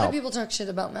 cared a lot about. of people talk shit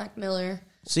about Mac Miller.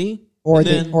 See? Or And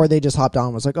they then- they just hopped on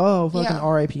and was like, oh, fucking Yeah.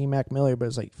 R.I.P. Mac Miller. But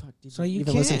it's like, fuck, did So you you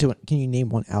even listen can't. to it? Can you name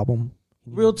one album?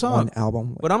 Can you Real name talk. One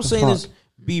album. What I'm What the saying fuck? is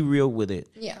be real with it.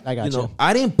 Yeah. I got You know, you.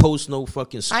 I didn't post no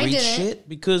fucking I street didn't. shit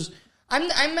because I'm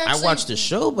actually watched the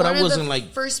show, but one I of wasn't the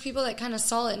like- first people that kind of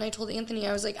saw it. And I told Anthony,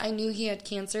 I was like, I knew he had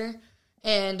cancer,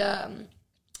 and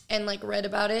like read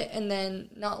about it. And then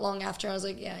not long after, I was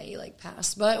like, yeah, he like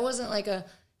passed. But it wasn't like a,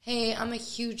 hey, I'm a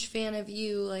huge fan of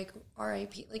you, like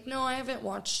R.I.P. Like, no, I haven't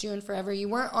watched you in forever. You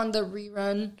weren't on the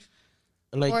rerun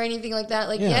like or anything like that.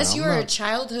 Like, Yeah, yes, you I'm were a not-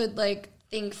 childhood like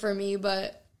thing for me,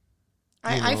 but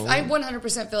You know. I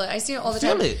 100% feel it. I see it all the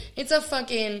Feel time. it. It's a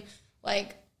fucking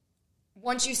like.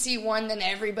 Once you see one, then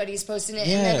everybody's posting it, and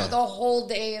Yeah. then the whole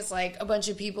day is like a bunch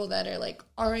of people that are like,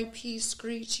 "R.I.P.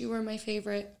 Screech, you were my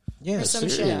favorite." Yeah, or some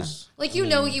serious. shit. Like, you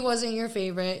know he wasn't your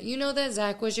favorite. You know that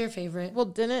Zach was your favorite.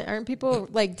 Well, aren't people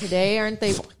like today? Aren't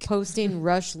they posting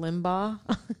Rush Limbaugh?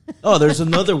 Oh, there's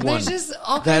another one. There's just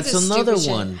all kinds That's of another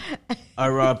stupid one.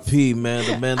 R.I.P. Man,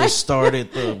 the man that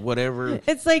started the whatever.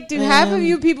 It's like, do half of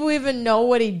you people even know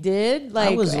what he did?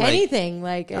 Like was like- anything?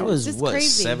 Like I it's was just what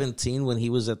crazy. 17 when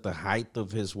he was at the height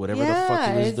of his whatever Yeah, the fuck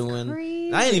he was it's doing.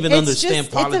 crazy. I didn't even It's understand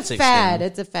just- politics. It's a fad. then.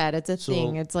 It's a fad. It's a So-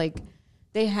 thing. It's like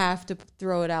they have to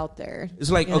throw it out there.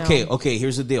 It's like you know? okay.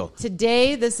 Here's the deal.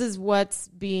 Today, this is what's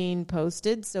being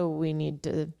posted, so we need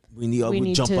to We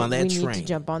need jump on that we need to train.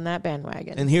 jump on that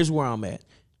bandwagon. And here's where I'm at.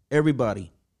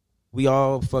 Everybody, we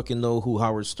all fucking know who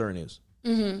Howard Stern is.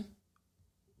 Mm-hmm.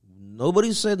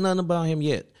 Nobody said nothing about him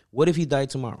yet. What if he died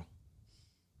tomorrow?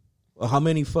 Well, how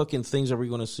many fucking things are we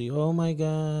going to see? Oh my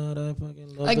God, I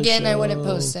fucking love the Again, I show. wouldn't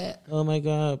post it. Oh my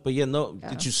God. But yeah, no.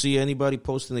 Did you see anybody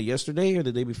posting it yesterday or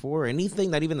the day before? Anything?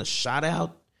 Not even a shout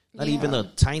out? Not even a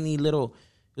tiny little.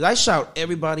 I shout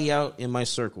everybody out in my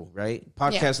circle, right?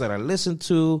 Podcasts that I listen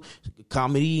to,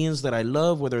 comedians that I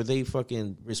love, whether they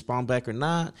fucking respond back or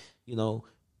not. You know,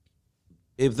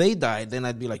 if they died, then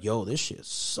I'd be like, yo, this shit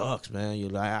sucks, man. You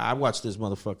like, I watched this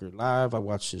motherfucker live. I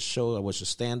watched his show. I watched his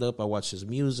stand up. I watched his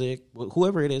music,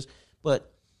 whoever it is.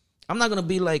 But I'm not going to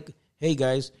be like, hey,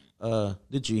 guys,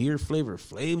 did you hear Flavor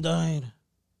Flav died?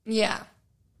 Yeah.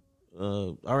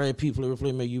 R.I.P. Flavor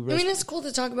Flav, may you I rest. mean, it's cool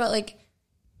to talk about, like,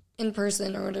 in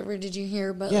person or whatever. Did you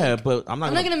hear? But Yeah, like, but I'm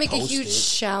not going to make a post huge it.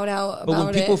 shout out But about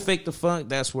when people it. fake the funk,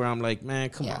 that's where I'm like, man,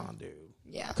 come Yeah. on, dude.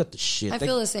 Yeah. Cut the shit. I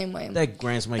feel the same way. That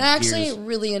grinds my That gears. actually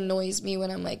really annoys me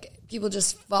when I'm like, people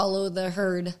just follow the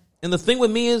herd. And the thing with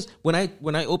me is when I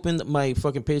open my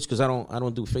fucking page, because I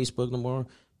don't do Facebook no more,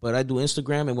 but I do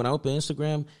Instagram, and when I open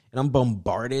Instagram and I'm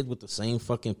bombarded with the same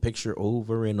fucking picture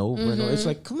over and over and over, it's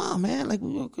like, come on, man, like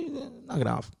knock it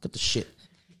off, cut the shit.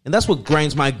 And that's what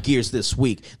grinds my gears this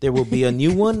week. There will be a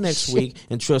new one next week,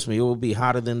 and trust me, it will be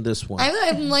hotter than this one.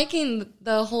 I'm liking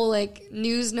the whole like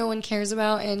news no one cares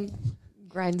about and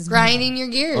grinding your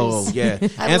gears. Oh yeah,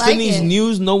 I Anthony's like it.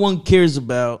 news no one cares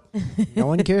about. No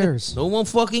one cares. No one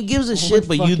fucking gives a shit,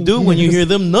 but you fucking do when you cares. hear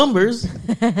them numbers.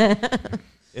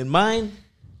 And mine,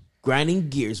 grinding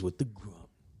gears with the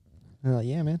grump.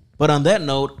 Yeah, man. But on that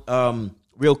note,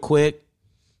 real quick,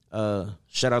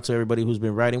 shout out to everybody who's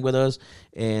been riding with us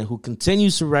and who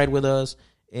continues to ride with us.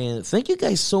 And thank you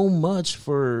guys so much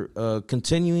for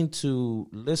continuing to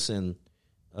listen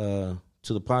to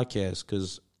the podcast,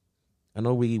 because I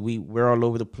know we're all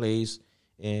over the place,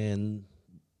 and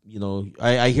you know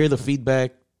I hear the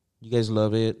feedback. You guys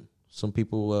love it. Some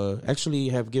people actually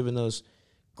have given us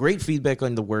great feedback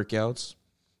on the workouts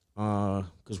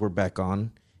because we're back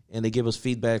on, and they give us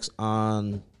feedbacks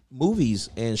on movies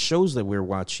and shows that we're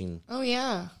watching. Oh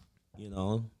yeah. You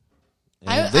know,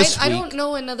 I And this week, don't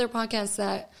know another podcast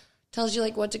that tells you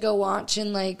like what to go watch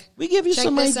and like we give you check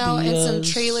some this out and some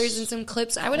ideas. trailers and some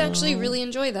clips. I would actually really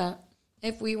enjoy that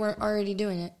if we weren't already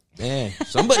doing it. Yeah,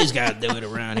 somebody's got to do it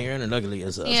around here, and ugly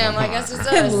as us. Yeah, I guess it's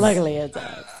us. Luckily, it's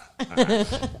us.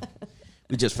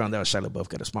 We just found out Shia LaBeouf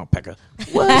got a small pecker.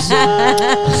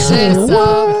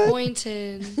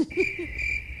 Disappointed.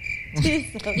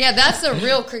 Yeah, that's the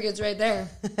real crickets right there.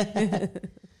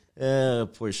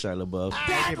 Poor Shia LaBeouf.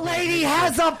 That lady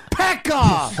has a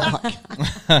pecker.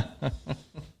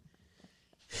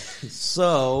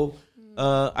 So,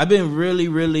 I've been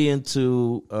really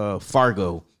into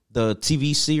Fargo, the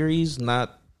TV series,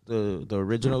 not the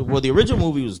original. Well, the original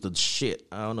movie was the shit.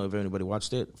 I don't know if anybody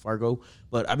watched it, Fargo,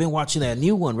 but I've been watching that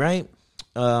new one, right?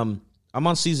 I'm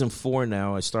on season 4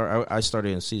 now. I started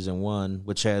in season 1,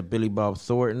 which had Billy Bob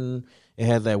Thornton. It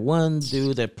had that one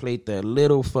dude that played that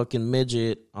little fucking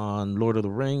midget on Lord of the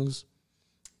Rings.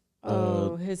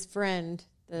 His friend,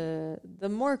 the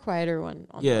more quieter one.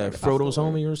 On Yeah, the Frodo's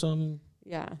off the homie or something,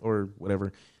 Yeah, or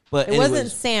whatever. But it anyways,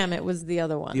 wasn't Sam. It was the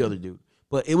other one. the other dude.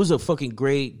 But it was a fucking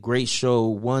great show,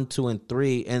 1, 2, and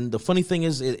 3. And the funny thing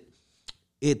is, it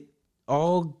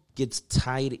all gets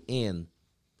tied in.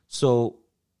 So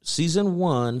season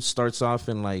 1 starts off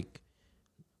in like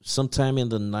sometime in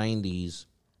the 90s,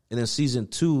 and then season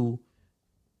 2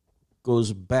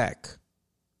 goes back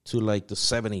to like the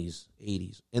 70s,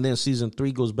 80s, and then season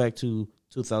 3 goes back to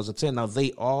 2010. Now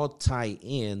they all tie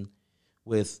in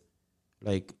with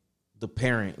like the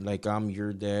parent, like I'm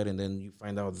your dad, and then you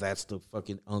find out that's the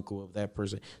fucking uncle of that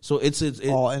person. So it's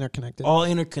All interconnected. all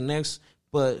interconnects,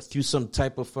 but through some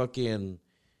type of fucking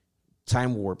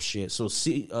time warp shit. So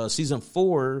season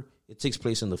 4, it takes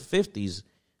place in the 50s.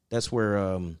 That's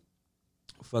where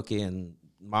fucking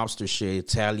mobster shit,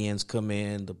 Italians come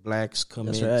in, the blacks come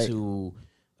That's in right.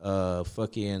 to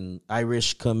fucking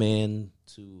Irish come in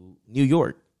to New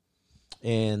York.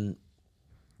 and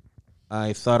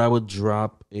I thought I would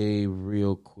drop a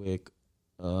real quick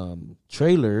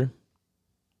trailer.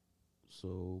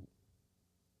 So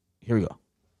here we go.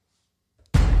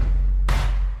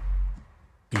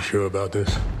 You sure about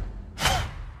this?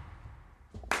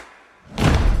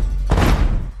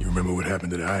 You remember what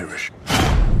happened to the Irish?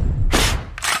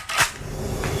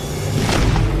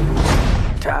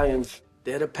 Italians,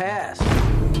 they're the past.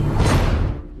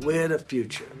 We're the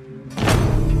future.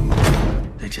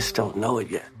 They just don't know it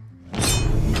yet.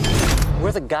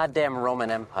 We're the goddamn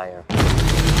Roman Empire.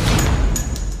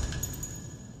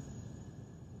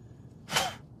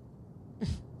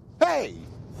 Hey!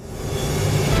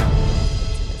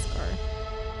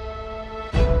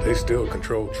 They still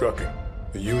control trucking,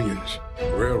 the unions,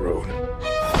 the railroad.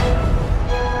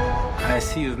 I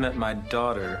see you've met my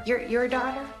daughter. Your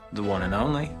daughter? The one and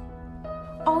only.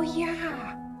 Oh,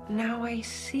 yeah. Now I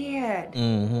see it.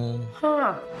 Mm-hmm.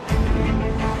 Huh.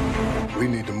 We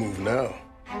need to move now,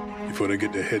 before they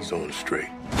get their heads on straight.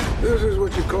 This is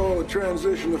what you call a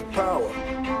transition of power.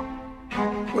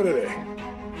 What are they?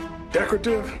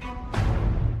 Decorative?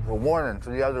 A warning to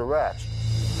the other rats.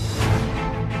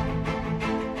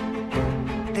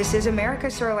 This is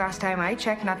America, sir. Last time I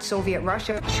checked, not Soviet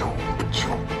Russia.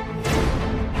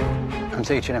 I'm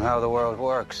teaching him how the world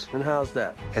works. And how's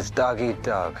that? It's dog eat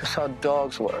dog. That's how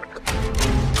dogs work.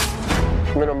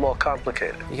 A little more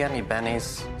complicated. You got any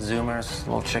bennies, zoomers,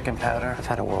 little chicken powder? I've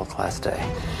had a world-class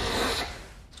day.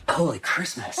 Holy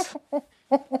Christmas.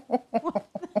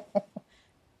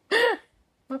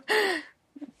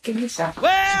 Give me some.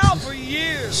 Well, for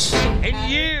years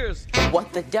and years.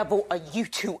 What the devil are you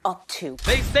two up to?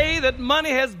 They say that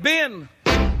money has been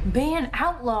Being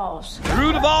outlaws. the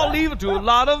root of all evil to a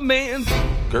lot of men.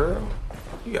 Girl,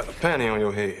 you got a panty on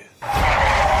your head.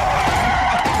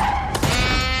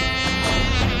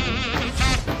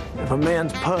 If a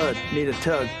man's pud need a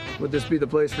tug, would this be the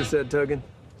place for said tugging?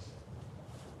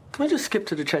 Can we just skip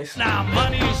to the chase? Now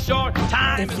money is short,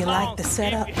 time If you like the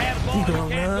setup, you're gonna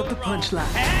love the punchline.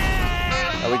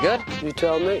 Are we good? You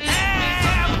tell me.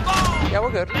 Yeah,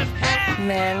 we're good.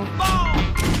 Men.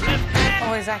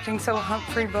 Always acting so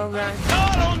Humphrey Bogart.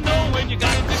 I don't know when you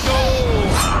got to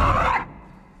go.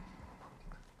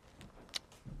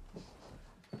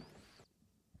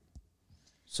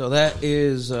 So that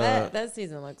is that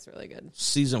season looks really good.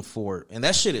 season 4, and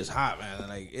that shit is hot, man.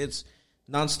 Like it's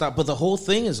nonstop, but the whole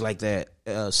thing is like that.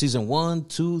 Season 1,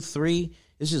 2, 3,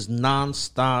 it's just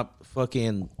nonstop.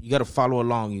 Fucking, you got to follow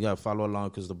along. You got to follow along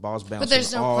because the ball's bouncing. But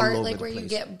there's no all part over like the where you place.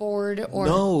 get bored or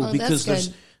No, oh, because that's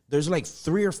good. there's like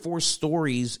 3 or 4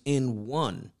 stories in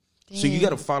one. So you got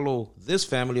to follow this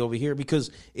family over here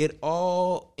because it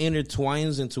all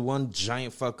intertwines into one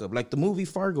giant fuck up. Like the movie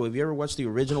Fargo. Have you ever watched the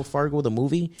original Fargo, the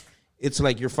movie? It's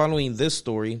like you're following this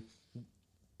story,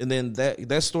 and then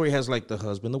that story has like the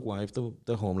husband, the wife,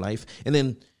 the home life, and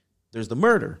then there's the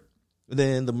murder. And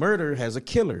then the murder has a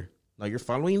killer. Now you're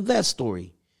following that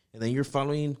story. And then you're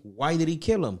following why did he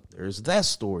kill him? There's that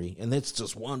story. And it's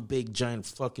just one big giant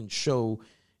fucking show.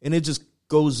 And it just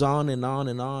goes on and on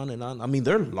and on and on. I mean,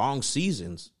 they're long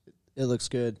seasons. It looks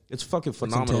good. It's fucking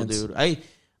phenomenal, intense. dude.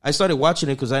 I started watching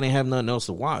it because I didn't have nothing else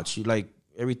to watch. Like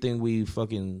everything we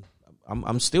fucking...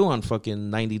 I'm still on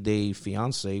fucking 90 Day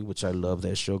Fiance, which I love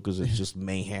that show because it's just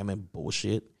mayhem and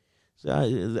bullshit. So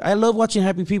I love watching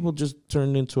happy people just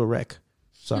turn into a wreck.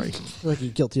 Sorry. Like a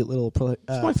guilty little...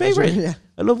 It's my favorite. Yeah.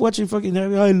 I love watching fucking...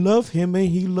 I love him and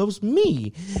he loves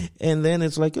me. And then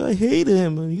it's like, I hate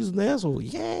him and he's an asshole.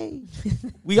 Yay.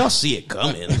 We all see it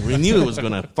coming. We knew it was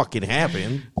going to fucking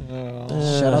happen.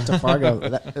 Shout out to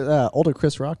Fargo. Older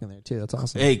Chris Rock in there, too. That's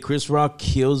awesome. Hey, Chris Rock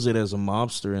kills it as a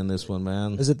mobster in this one,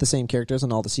 man. Is it the same characters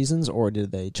in all the seasons, or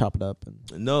did they chop it up?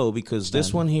 No, because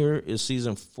this one here is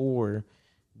season 4,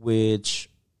 which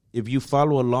if you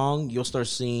follow along, you'll start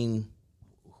seeing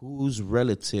whose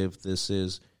relative this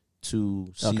is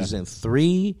to season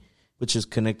 3, which is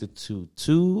connected to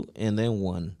 2 and then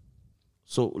 1.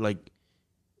 So, like,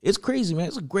 it's crazy, man.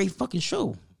 It's a great fucking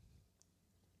show.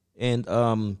 And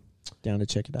down to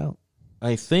check it out.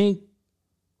 I think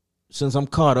since I'm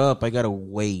caught up, I gotta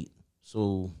wait.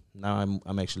 So now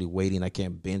I'm actually waiting. I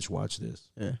can't binge watch this.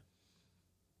 Yeah.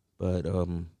 But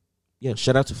yeah,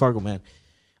 shout out to Fargo, man.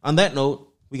 On that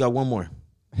note, we got one more.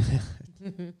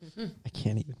 I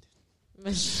can't even.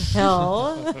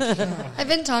 Michelle. I've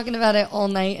been talking about it all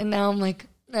night, and now I'm like,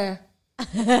 eh.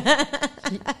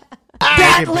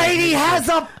 That lady has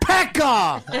a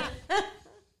pecker.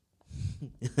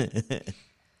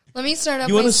 Let me start off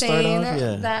You by wanna start saying off?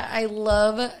 Yeah. that I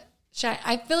love Shaq.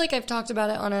 I feel like I've talked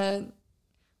about it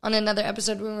on another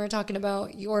episode when we were talking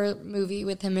about your movie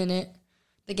with him in it,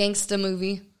 the gangsta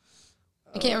movie.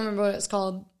 I can't remember what it's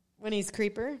called. When he's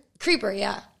Creeper? Creeper,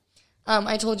 yeah.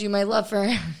 I told you my love for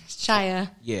Shia.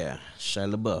 Yeah,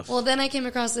 Shia LaBeouf. Well, then I came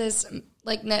across this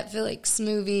like Netflix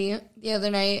movie the other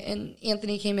night, and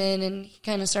Anthony came in and he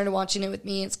kind of started watching it with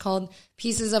me. It's called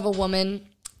Pieces of a Woman.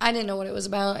 I didn't know what it was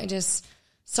about. I just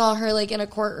saw her like in a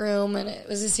courtroom, and it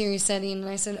was a serious setting, and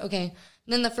I said, okay.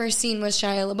 And then the first scene was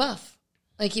Shia LaBeouf.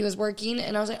 Like, he was working,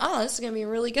 and I was like, oh, this is going to be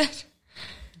really good.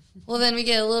 Well, then we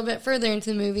get a little bit further into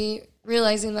the movie,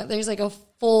 realizing that there's like a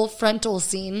full frontal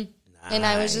scene, and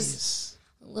I was just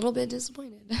a little bit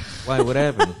disappointed. Why? What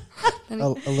happened? A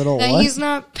little that what? he's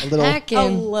not A little- packing. A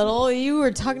little. You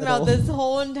were talking about this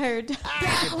whole entire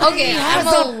time. Okay, I'm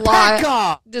a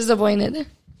lot disappointed.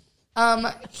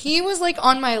 He was like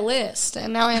on my list,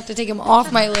 and now I have to take him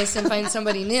off my list and find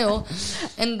somebody new,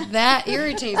 and that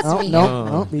irritates me.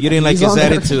 No, you didn't like his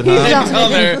attitude, huh? He's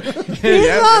on there.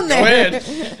 He's on there.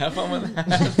 Have fun with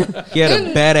that. He had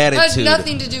a bad It had attitude.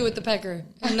 nothing to do with the pecker.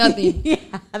 Nothing. Yeah,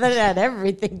 that had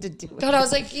everything to do with God, I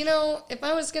was like, if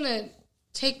I was going to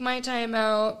take my time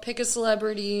out, pick a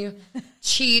celebrity,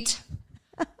 cheat,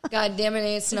 God damn it,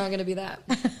 it's not going to be that.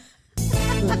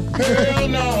 Hell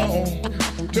no.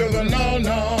 To the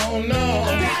no.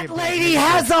 That lady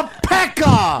has a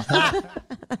pecker.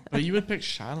 But you would pick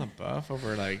Shia LaBeouf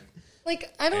over like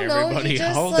I don't know. everybody He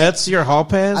just, else. That's your hall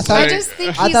pass? I just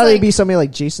think I he's thought like, it'd be somebody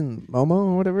like Jason Momoa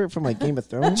or whatever from like Game of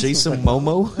Thrones. Jason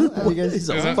Momoa? You guys- He's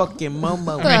a fucking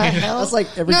Momo. the hell? That's like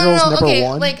every no, girl's number okay,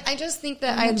 one. Like, I just think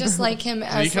that I just like him you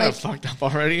as kind like, of fucked up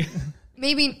already.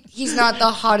 maybe he's not the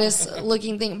hottest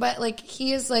looking thing, but like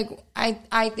he is like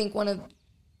I think one of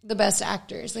the best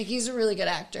actors. Like, he's a really good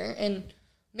actor, and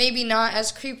maybe not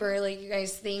as Creeper like you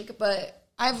guys think, but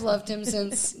I've loved him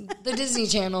since the Disney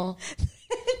Channel.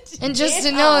 And just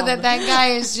to know that guy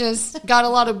has just got a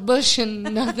lot of bush and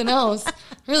nothing else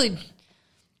really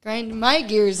grind my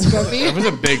gears, Grumpy. It was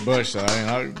a big bush, though.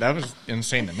 I mean, that was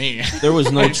insane to me. There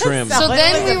was no trim. So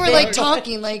then we were like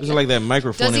talking, like, It was like that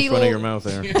microphone Does in he front of lo- your mouth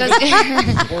there.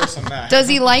 Worse than that. does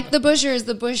he like the bush, or is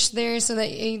the bush there so that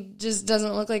it just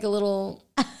doesn't look like a little?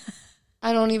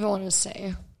 I don't even want to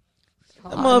say.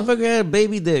 That motherfucker had a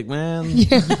baby dick, man.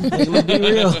 Yeah. Like, let's be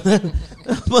real. That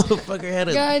motherfucker had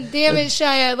a... God damn it,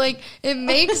 Shia. Like, it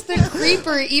makes the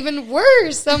Creeper even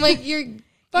worse. I'm like, you're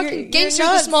fucking gangster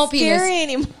with a small penis. scary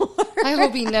anymore. I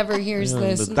hope he never hears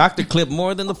this. The doctor clipped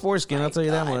more than the foreskin, I'll tell you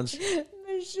that much.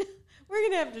 We're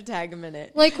gonna have to tag him in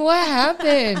it. Like, what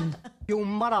happened? You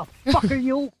motherfucker,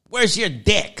 you. Where's your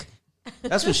dick?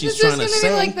 That's what she's This trying is to going to say.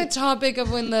 be like the topic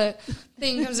of when the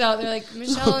thing comes out. They're like,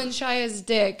 Michelle and Shia's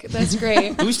dick. That's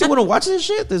great. Do we still want to watch this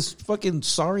shit? This fucking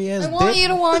sorry ass I want dick? you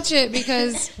to watch it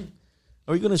because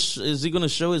Are you gonna? Is he gonna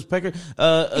show his pecker?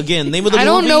 Again, name of the I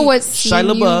movie. don't know what Shia scene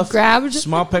you LaBeouf grabbed.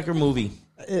 Small pecker movie.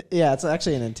 Yeah, it's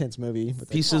actually an intense movie. But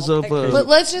Pieces of. But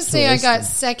let's just say I twist. got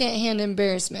secondhand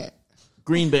embarrassment.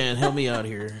 Green Band, help me out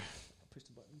here.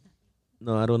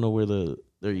 No, I don't know where the.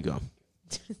 There you go.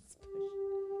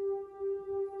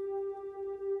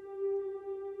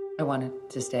 I wanted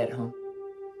to stay at home.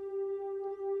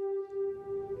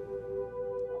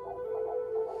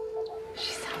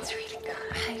 She sounds really good.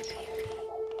 Hi, baby.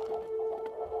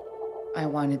 I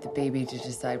wanted the baby to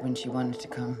decide when she wanted to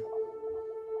come.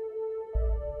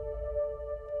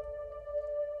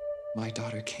 My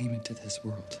daughter came into this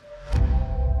world.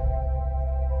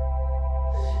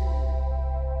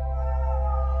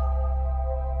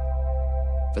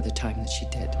 For the time that she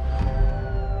did.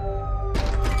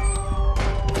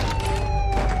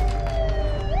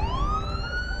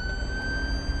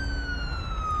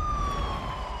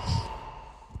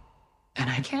 And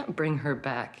I can't bring her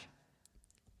back.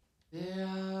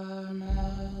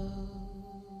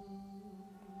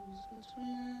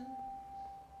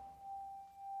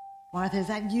 Martha, is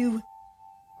that you?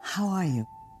 How are you?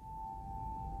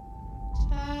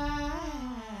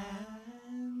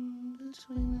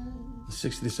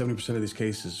 60 to 70% of these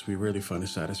cases, we rarely find a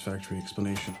satisfactory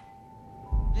explanation.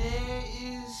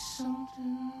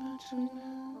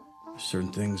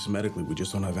 Certain things medically we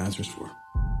just don't have answers for.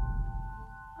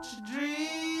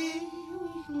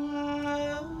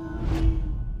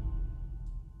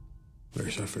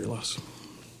 Very sorry for your loss.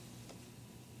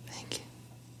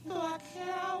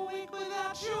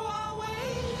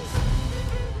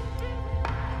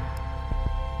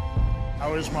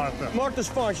 How is Martha? Martha's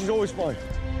fine. She's always fine.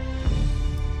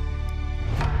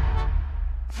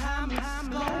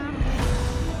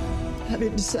 Have you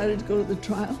decided to go to the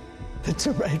trial? That's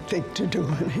the right thing to do,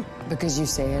 honey. Because you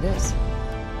say it is.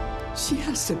 She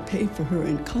has to pay for her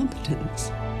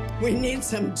incompetence. We need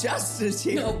some justice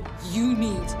here. No, you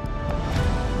need.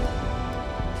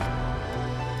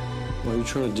 Why are you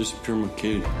trying to disappear my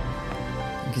kid?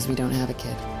 Because we don't have a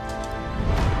kid.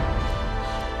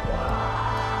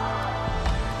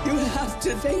 You have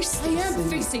to face this. I am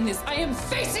facing this. I am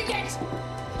facing it.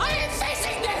 I am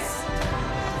facing this.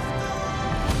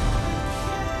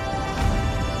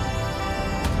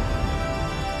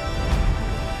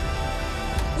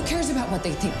 Who cares about what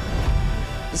they think?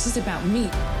 This is about me.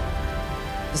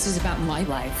 This is about my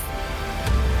life.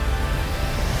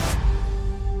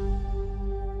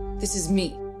 This is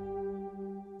me.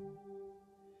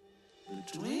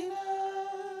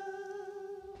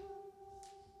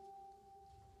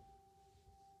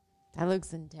 That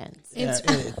looks intense. Yeah,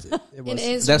 it was. It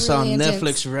is. That's really on intense.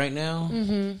 Netflix right now.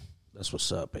 Mm-hmm. That's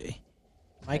what's up, eh?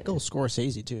 Michael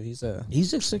Scorsese too.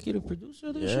 He's executive producer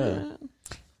of this shit. Man.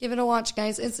 Give it a watch,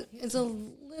 guys. It's a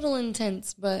little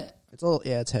intense, but It's a little,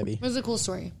 yeah, it's heavy. it was a cool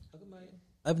story.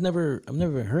 I've never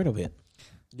heard of it.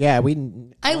 Yeah, I I don't even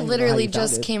know how literally you found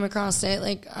just it. came across it.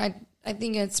 Like I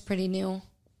think it's pretty new.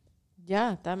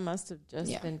 Yeah, that must have just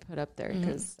Yeah. been put up there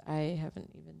because I haven't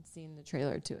even seen the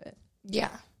trailer to it. Yeah,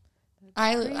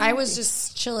 I was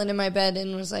just chilling in my bed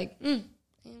and was like,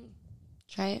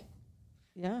 try it.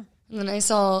 Yeah. And then I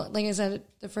saw, like I said,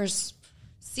 the first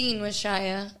scene with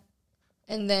Shia,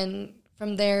 and then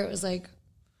from there it was like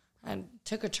I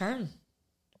took a turn.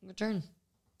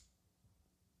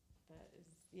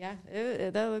 Yeah,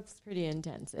 that looks pretty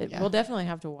intense. Yeah. We'll definitely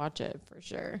have to watch it for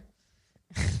sure.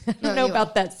 I don't No, know you-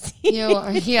 about that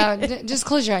scene. Just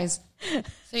close your eyes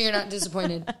so you're not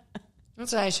disappointed.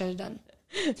 That's what I should have done.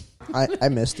 I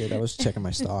missed it. I was checking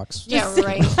my stocks. Yeah,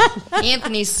 right.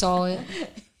 Anthony saw it.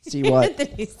 See what?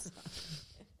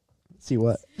 See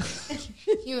what?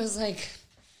 He was like,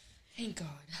 "Thank God,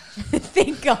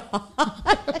 thank God."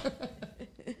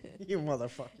 You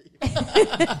motherfucker. I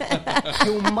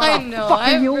know.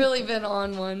 I've really been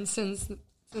on one since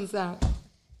that.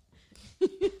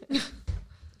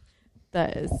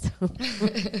 That is.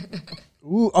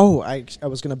 Ooh, oh, I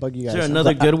was gonna bug you guys. Is there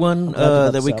another good one I'm glad you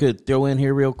brought that we this up. could throw in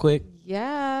here real quick?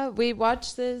 Yeah, we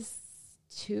watched this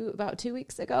about 2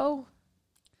 weeks ago,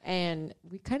 and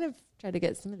we kind of tried to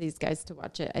get some of these guys to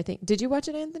watch it. I think. Did you watch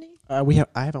it, Anthony? I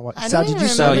haven't watched. I Sal, don't did you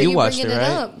even see remember you watched bringing it, right?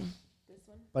 up.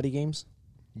 Buddy Games?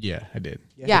 Yeah, I did.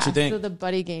 Yeah. What you think? So the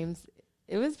buddy games,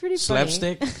 it was pretty funny.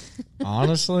 Slapstick?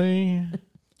 Honestly,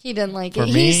 He didn't like For it.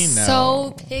 me, He's no.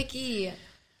 so picky.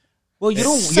 Well, you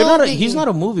don't. So You're not. big. He's not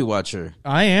a movie watcher.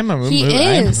 I am a movie. He I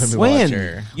am a is. movie When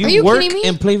watcher. you Are you work kidding me?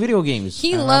 and play video games,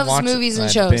 He And I loves watch- movies and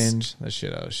I shows. binge the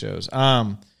shit out of shows.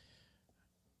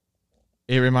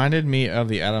 It reminded me of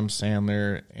the Adam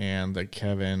Sandler and the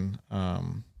Kevin,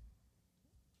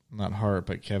 not Hart,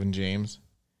 but Kevin James.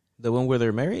 the one where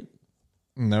they're married.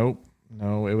 Nope.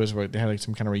 No, it was where they had like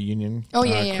some kind of reunion. Oh,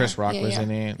 yeah, yeah. Chris Rock Yeah, was yeah.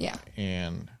 in it. Yeah.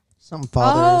 And Some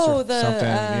fathers. Oh, or the something,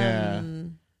 yeah.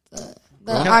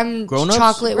 I'm Grown-ups?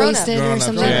 chocolate Grown-ups. wasted or Grown-ups,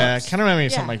 something. yeah, kind of reminded me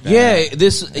of something like that. Yeah,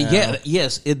 this. Yeah.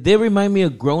 Yes, it did remind me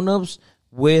of Grown Ups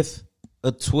with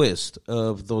a twist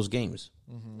of those games.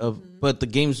 But the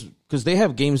games, because they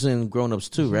have games in Grown Ups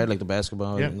too, right? Like the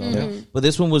basketball. Yep. And all that. But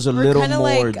this one was a little kinda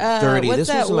more like, dirty. What's This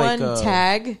that was like one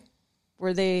tag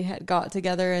where they had got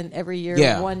together and every year,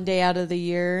 Yeah. one day out of the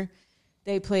year,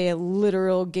 they play a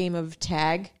literal game of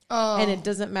tag. Oh. And it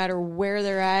doesn't matter where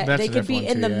they're at. That's they a could be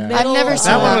different in one the too, yeah. middle. I've never of-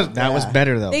 seen That was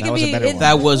better though. They That could was a be better in- one.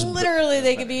 That was literally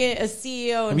they could be a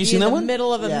CEO and Have you be seen in that the one?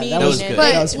 middle of a Yeah, that meeting, was and good.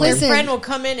 But That was their listen, friend will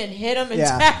come in and hit him and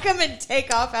Yeah. attack him and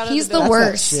take off out of He's the the building.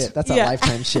 That's worst. that shit. That's that Yeah.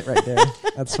 Lifetime shit right there.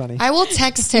 That's funny. I will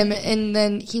text him and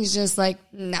then he's just like,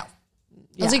 no. I was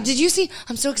Yeah. like, did you see?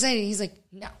 I'm so excited. He's like,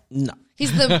 no. No.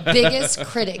 He's the biggest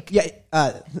critic. Yeah,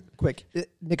 quick.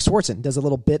 Nick Swartzen does a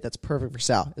little bit that's perfect for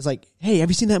Sal. It's like, hey, have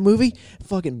you seen that movie?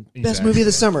 Fucking best Exactly. movie of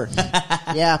the summer.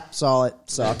 Yeah, saw it.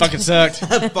 Sucked. Fucking sucked.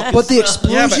 But the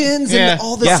explosions yeah, and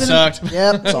all the sucked.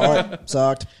 Yep, saw it.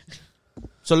 Sucked.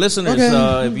 So, listeners,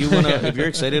 Okay. if you're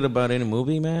excited about any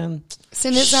movie, man,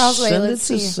 Send it Sal's way. send Let's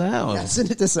it to see. Sal. Yeah,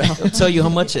 send it to Sal. He'll tell you how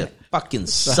much it fucking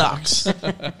sucks.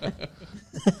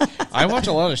 I watch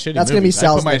a lot of shitty That's gonna be movies.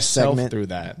 Sal's I put next myself segment. through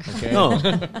that. Okay.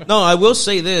 No, I will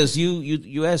say this: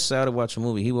 you ask Sal to watch a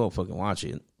movie, he won't fucking watch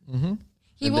it.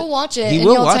 He will watch it He and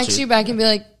will he'll watch text it. you back and be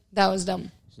like, that was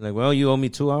dumb. He's like, well, you owe me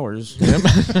 2 hours.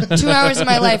 2 hours of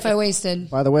my life I wasted.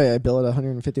 By the way, I bill at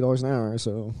 $150 an hour,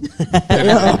 so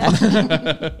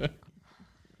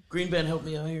Green Ben, help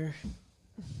me out here.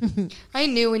 I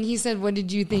knew when he said, what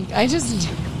did you think? I just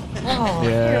knew. Oh,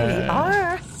 here we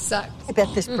are. Sucks. I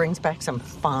bet this brings back some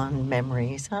fond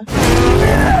memories, huh?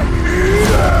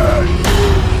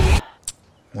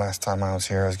 Last time I was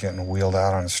here, I was getting wheeled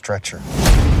out on a stretcher.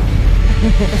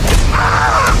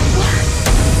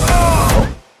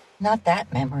 Not that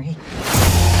memory.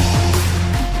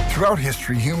 Throughout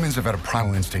history, humans have had a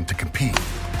primal instinct to compete,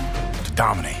 to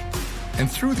dominate. And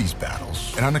through these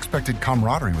battles, an unexpected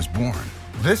camaraderie was born.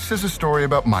 This is a story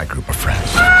about my group of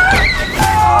friends.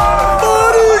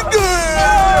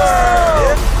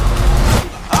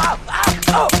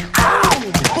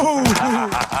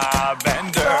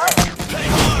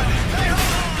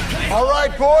 All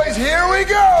right, boys, here we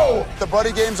go. The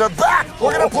buddy games are back.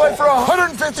 We're gonna play for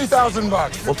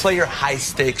 $150,000. We'll play your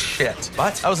high-stakes shit.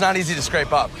 What? That was not easy to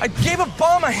scrape up. I gave a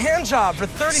bum a hand job for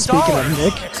 $30. Speaking of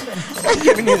Nick, I'm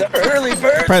giving you the early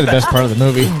bird. Probably the best part of the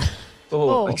movie.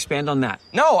 Oh, expand on that.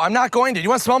 No, I'm not going to. You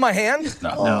want to smell my hand?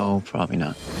 No, probably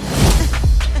not.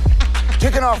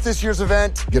 Kicking off this year's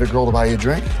event, get a girl to buy you a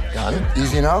drink. Got it.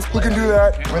 Easy enough. We can do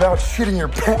that without shitting your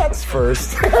pants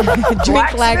first.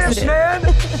 Drink laxative.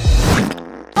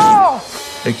 Oh!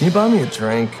 Hey, can you buy me a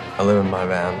drink? I live in my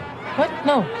van. What?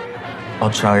 No. I'll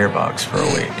try your box for a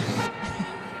week.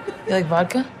 You like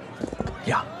vodka?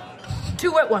 Yeah.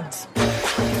 2 wet ones.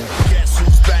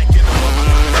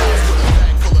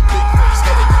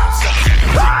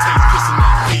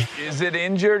 Is it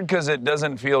injured? Because it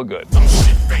doesn't feel good.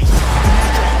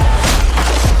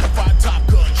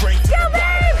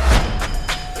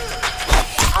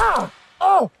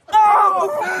 Oh!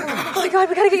 Oh my God,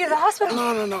 we gotta get you to the hospital.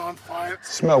 No, I'm fine.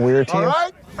 Smell weird to you? All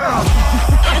right?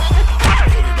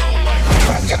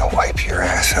 I'm gonna wipe your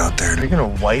ass out there. You're gonna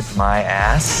wipe my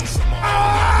ass?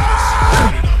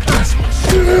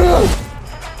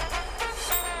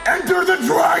 Enter the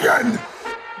dragon!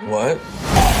 What?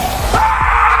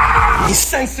 He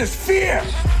senses fear!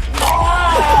 Come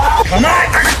on! Oh my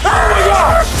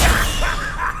God!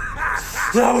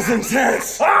 That was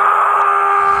intense!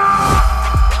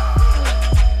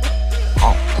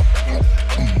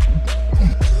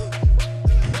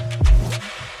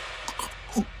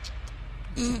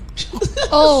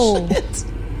 Oh.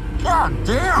 God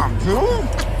damn, dude!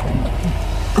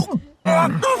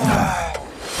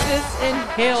 Just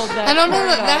inhaled that. I don't know. corn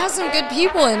That has some good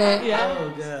people in it. Yeah. oh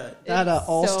god, that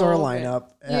all-star so lineup.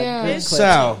 had Yeah. good clips.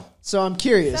 Sal, So I'm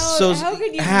curious. So how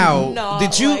could you how not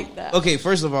did you? like that? Okay,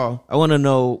 first of all, I want to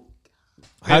know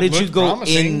how It did you looked go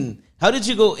promising. in? How did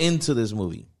you go into this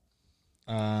movie?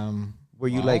 Were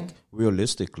you well- like,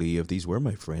 realistically, if these were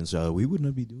my friends, we would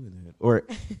not be doing that? Or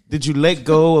did you let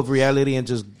go of reality and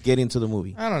just get into the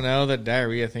movie? I don't know. That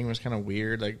diarrhea thing was kind of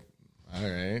weird. Like, all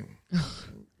right.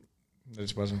 That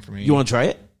just wasn't for me. You want to try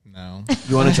it? No.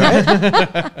 You want to try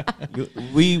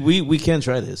it? We can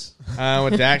try this.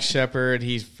 With Dax Shepard,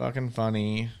 he's fucking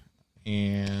funny.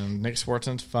 And Nick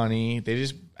Swartzen's funny. I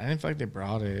didn't feel like they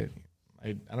brought it.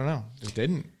 I don't know. Just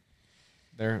didn't.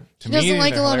 They're, to He doesn't me,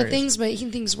 like they're a lot of hilarious. things, but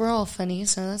he thinks we're all funny,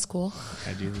 so that's cool.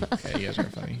 I do. Yeah, you guys are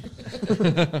funny.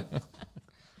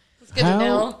 It's good to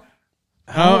know.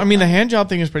 Oh, I mean, the hand job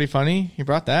thing is pretty funny. He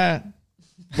brought that.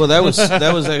 Well,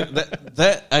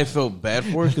 that I felt bad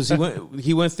for because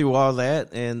he went through all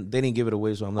that and they didn't give it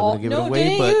away, so I'm not going to give it away.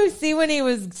 Didn't But you see when he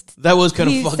was? that was kind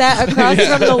of He fucked sat up. across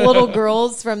Yeah. from the little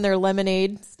girls from their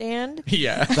lemonade stand.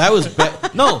 Yeah, that was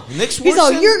bad. No, Nick Swartzen He's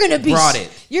all, you're gonna be brought it.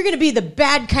 You're gonna be the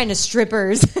bad kind of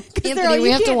strippers. Anthony, we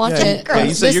have to watch it. Yeah,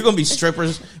 you said you're going to be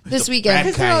strippers This weekend.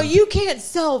 Because they're all, you can't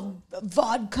sell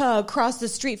vodka across the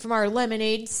street from our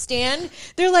lemonade stand.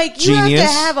 They're like, you Genius. have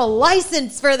to have a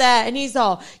license for that. And he's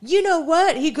all, you know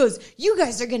what? He goes, you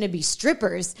guys are going to be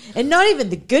strippers and not even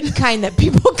the good kind that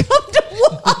people come to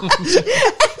watch. And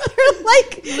they're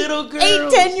like little girls.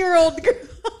 8-10-year-old girls.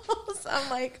 I'm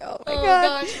like, oh my Oh,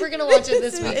 God. gosh, we're going to watch it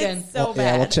this weekend. It's so Yeah,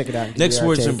 bad. we'll check it out. and Nick give you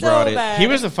our Swartzen take. brought So it. bad. he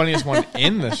was the funniest one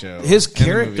in the show. His in the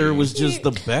character movie. was just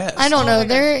the best. I don't know.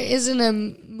 There isn't a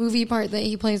movie part that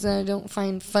he plays that I don't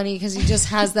find funny because he just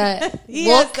has that He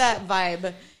look, has that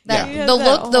vibe. that He has the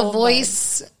that look, the whole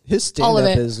voice. His all of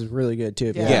stand-up it. is really good too.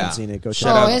 If you Yeah. haven't seen it, go check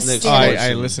Shout it out out. his Nick stand-up. I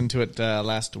Swartzen. listened to it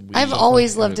last week. I've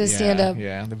always loved his Yeah, stand-up.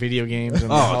 Yeah, the video games.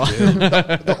 And Oh,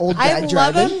 The old I bad love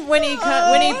dragon. him when he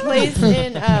plays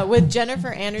in with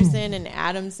Jennifer Anderson and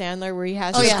Adam Sandler, where he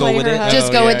has Oh, to yeah. play Go with her it. husband.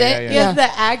 Just go with yeah, it. yeah, He yeah. has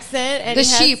the accent and The he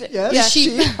has sheep. to- Yes, The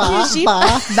sheep. Ba, Sheep.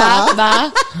 ba, Ba,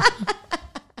 ba.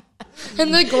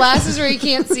 And the glasses where you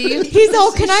can't see. He's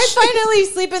all, can I finally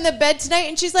sleep in the bed tonight?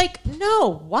 And she's like,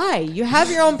 no, why? You have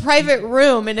your own private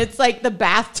room, and it's like the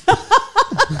bathtub.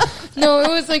 No, it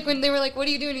was like when they were like, "What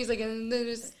are you doing?" He's like, "And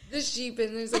there's the sheep,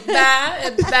 and there's like that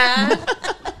and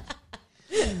that."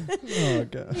 Oh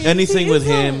god. Anything with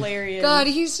him. Hilarious. God,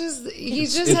 he just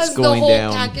It's has the going whole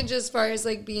down. package as far as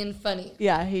like being funny.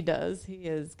 Yeah, he does. He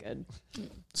is good.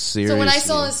 Seriously. So when I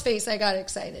saw his face, I got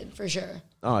excited for sure.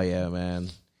 Oh yeah, man.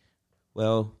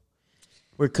 Well,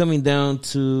 we're coming down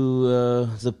to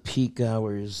the peak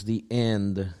hours, the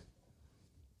end.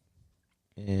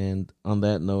 And on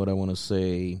that note, I want to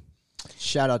say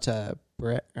shout out to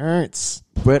Brett Ernst.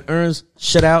 Brett Ernst,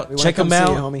 shout out. Check him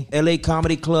out. You, LA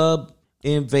Comedy Club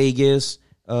in Vegas.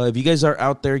 If you guys are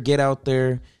out there, get out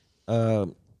there. I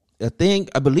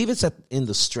believe it's in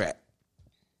the Strat.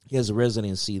 He has a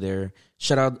residency there.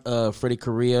 Shout out Freddie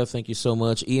Correa. Thank you so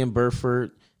much. Ian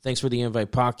Burford. Thanks for the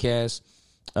invite podcast.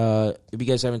 If you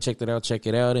guys haven't checked it out, check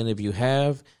it out. And if you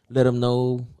have, let them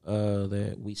know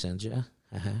that we sent you.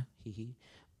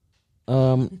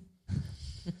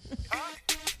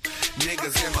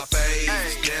 Niggas in my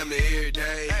face, damn near every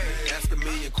day. Ask a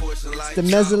million questions like the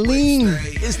mezzanine.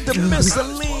 It's the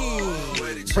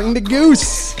mezzanine. Bring the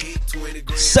goose.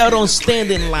 Set on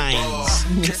standing lines.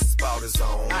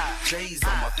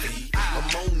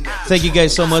 Thank you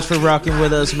guys so much for rocking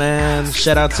with us, man.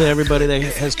 Shout out to everybody that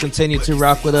has continued to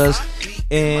rock with us.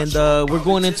 And we're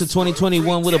going into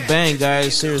 2021 with a bang,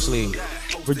 guys. Seriously.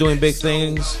 We're doing big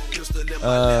things.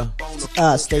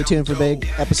 Stay tuned for big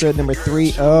episode number 30.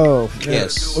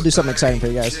 Yes. We'll do something exciting for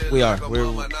you guys. We are.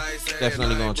 We're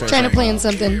definitely going to trying to plan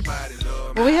something.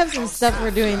 Well, we have some stuff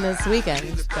we're doing this weekend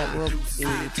that we'll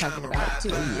be talking about too.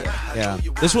 Yeah.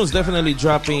 This one's definitely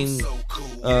dropping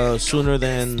sooner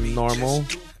than normal.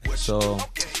 So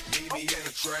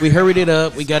we hurried it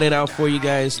up. We got it out for you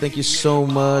guys. Thank you so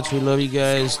much. We love you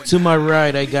guys. To my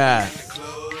right, I got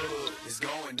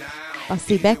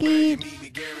Bossy Becky,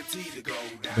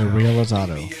 The Real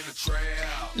Azado,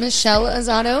 Michelle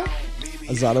Azado,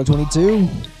 Azado 22.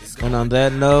 And on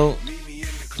that note,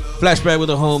 Flashback with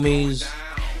the Homies,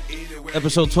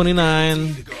 episode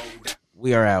 29.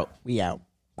 We are out. We out.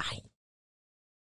 Bye.